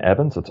Reid N.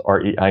 Evans. It's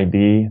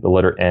REID, the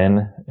letter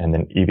N, and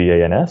then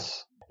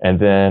EVANS. And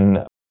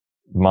then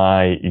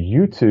my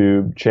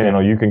YouTube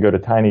channel, you can go to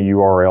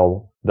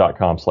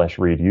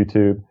tinyurl.com/Reid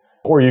YouTube,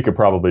 or you could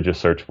probably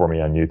just search for me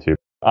on YouTube.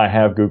 I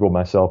have Googled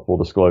myself, full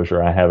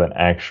disclosure. I haven't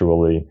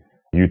actually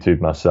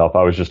YouTubed myself.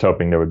 I was just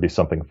hoping there would be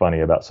something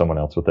funny about someone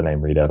else with the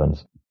name Reid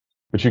Evans.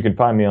 But you can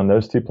find me on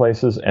those two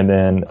places. And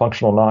then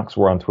Functional Knox,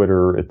 we're on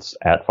Twitter. It's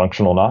at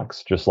Functional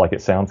Knox, just like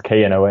it sounds,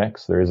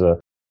 KNOX. There is a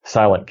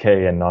silent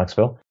K in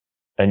Knoxville.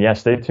 And yeah,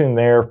 stay tuned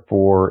there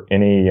for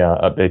any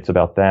updates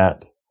about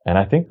that. And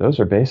I think those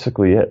are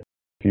basically it.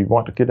 If you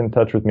want to get in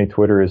touch with me,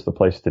 Twitter is the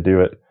place to do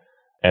it.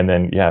 And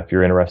then, yeah, if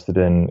you're interested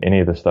in any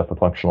of the stuff with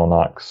Functional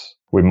Knox,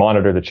 we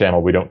monitor the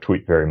channel. We don't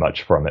tweet very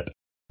much from it,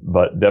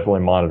 but definitely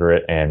monitor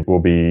it. And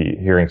we'll be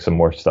hearing some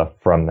more stuff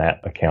from that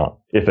account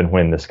if and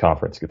when this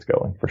conference gets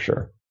going, for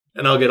sure.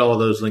 And I'll get all of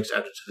those links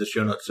added to the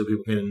show notes so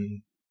people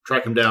can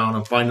track them down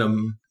and find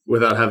them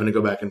without having to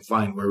go back and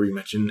find where we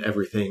mention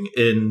everything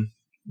in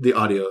the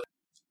audio.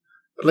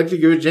 I'd like to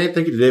give a giant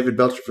thank you to David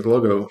Belcher for the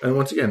logo. And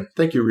once again,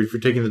 thank you, Reid, for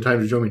taking the time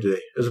to join me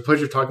today. It was a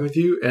pleasure talking with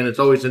you. And it's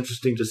always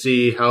interesting to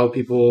see how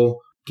people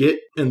get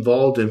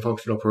involved in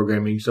functional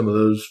programming, some of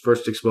those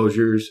first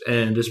exposures,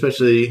 and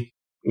especially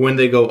when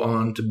they go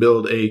on to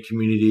build a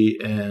community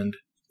and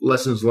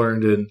lessons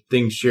learned and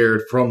things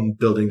shared from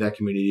building that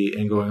community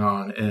and going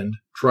on and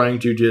trying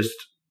to just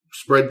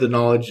spread the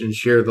knowledge and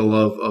share the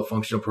love of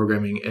functional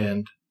programming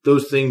and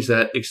those things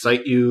that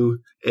excite you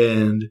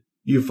and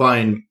you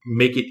find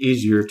make it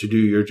easier to do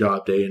your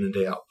job day in and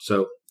day out.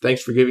 So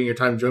thanks for giving your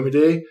time to join me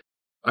today.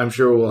 I'm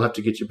sure we'll have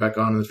to get you back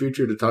on in the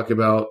future to talk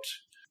about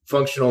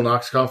Functional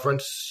Knox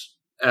Conference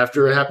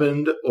after it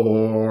happened,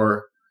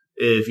 or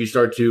if you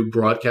start to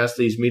broadcast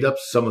these meetups,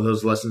 some of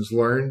those lessons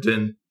learned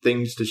and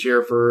things to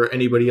share for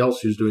anybody else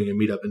who's doing a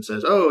meetup and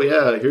says, oh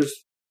yeah, here's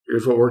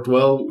what worked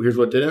well, here's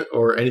what didn't,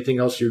 or anything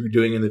else you're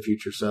doing in the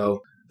future. So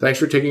thanks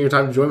for taking your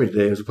time to join me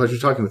today. It was a pleasure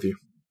talking with you.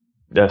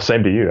 Yeah,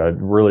 same to you. I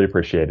really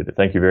appreciated it.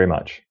 Thank you very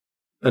much.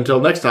 Until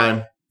next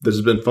time, this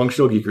has been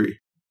Functional Geekery.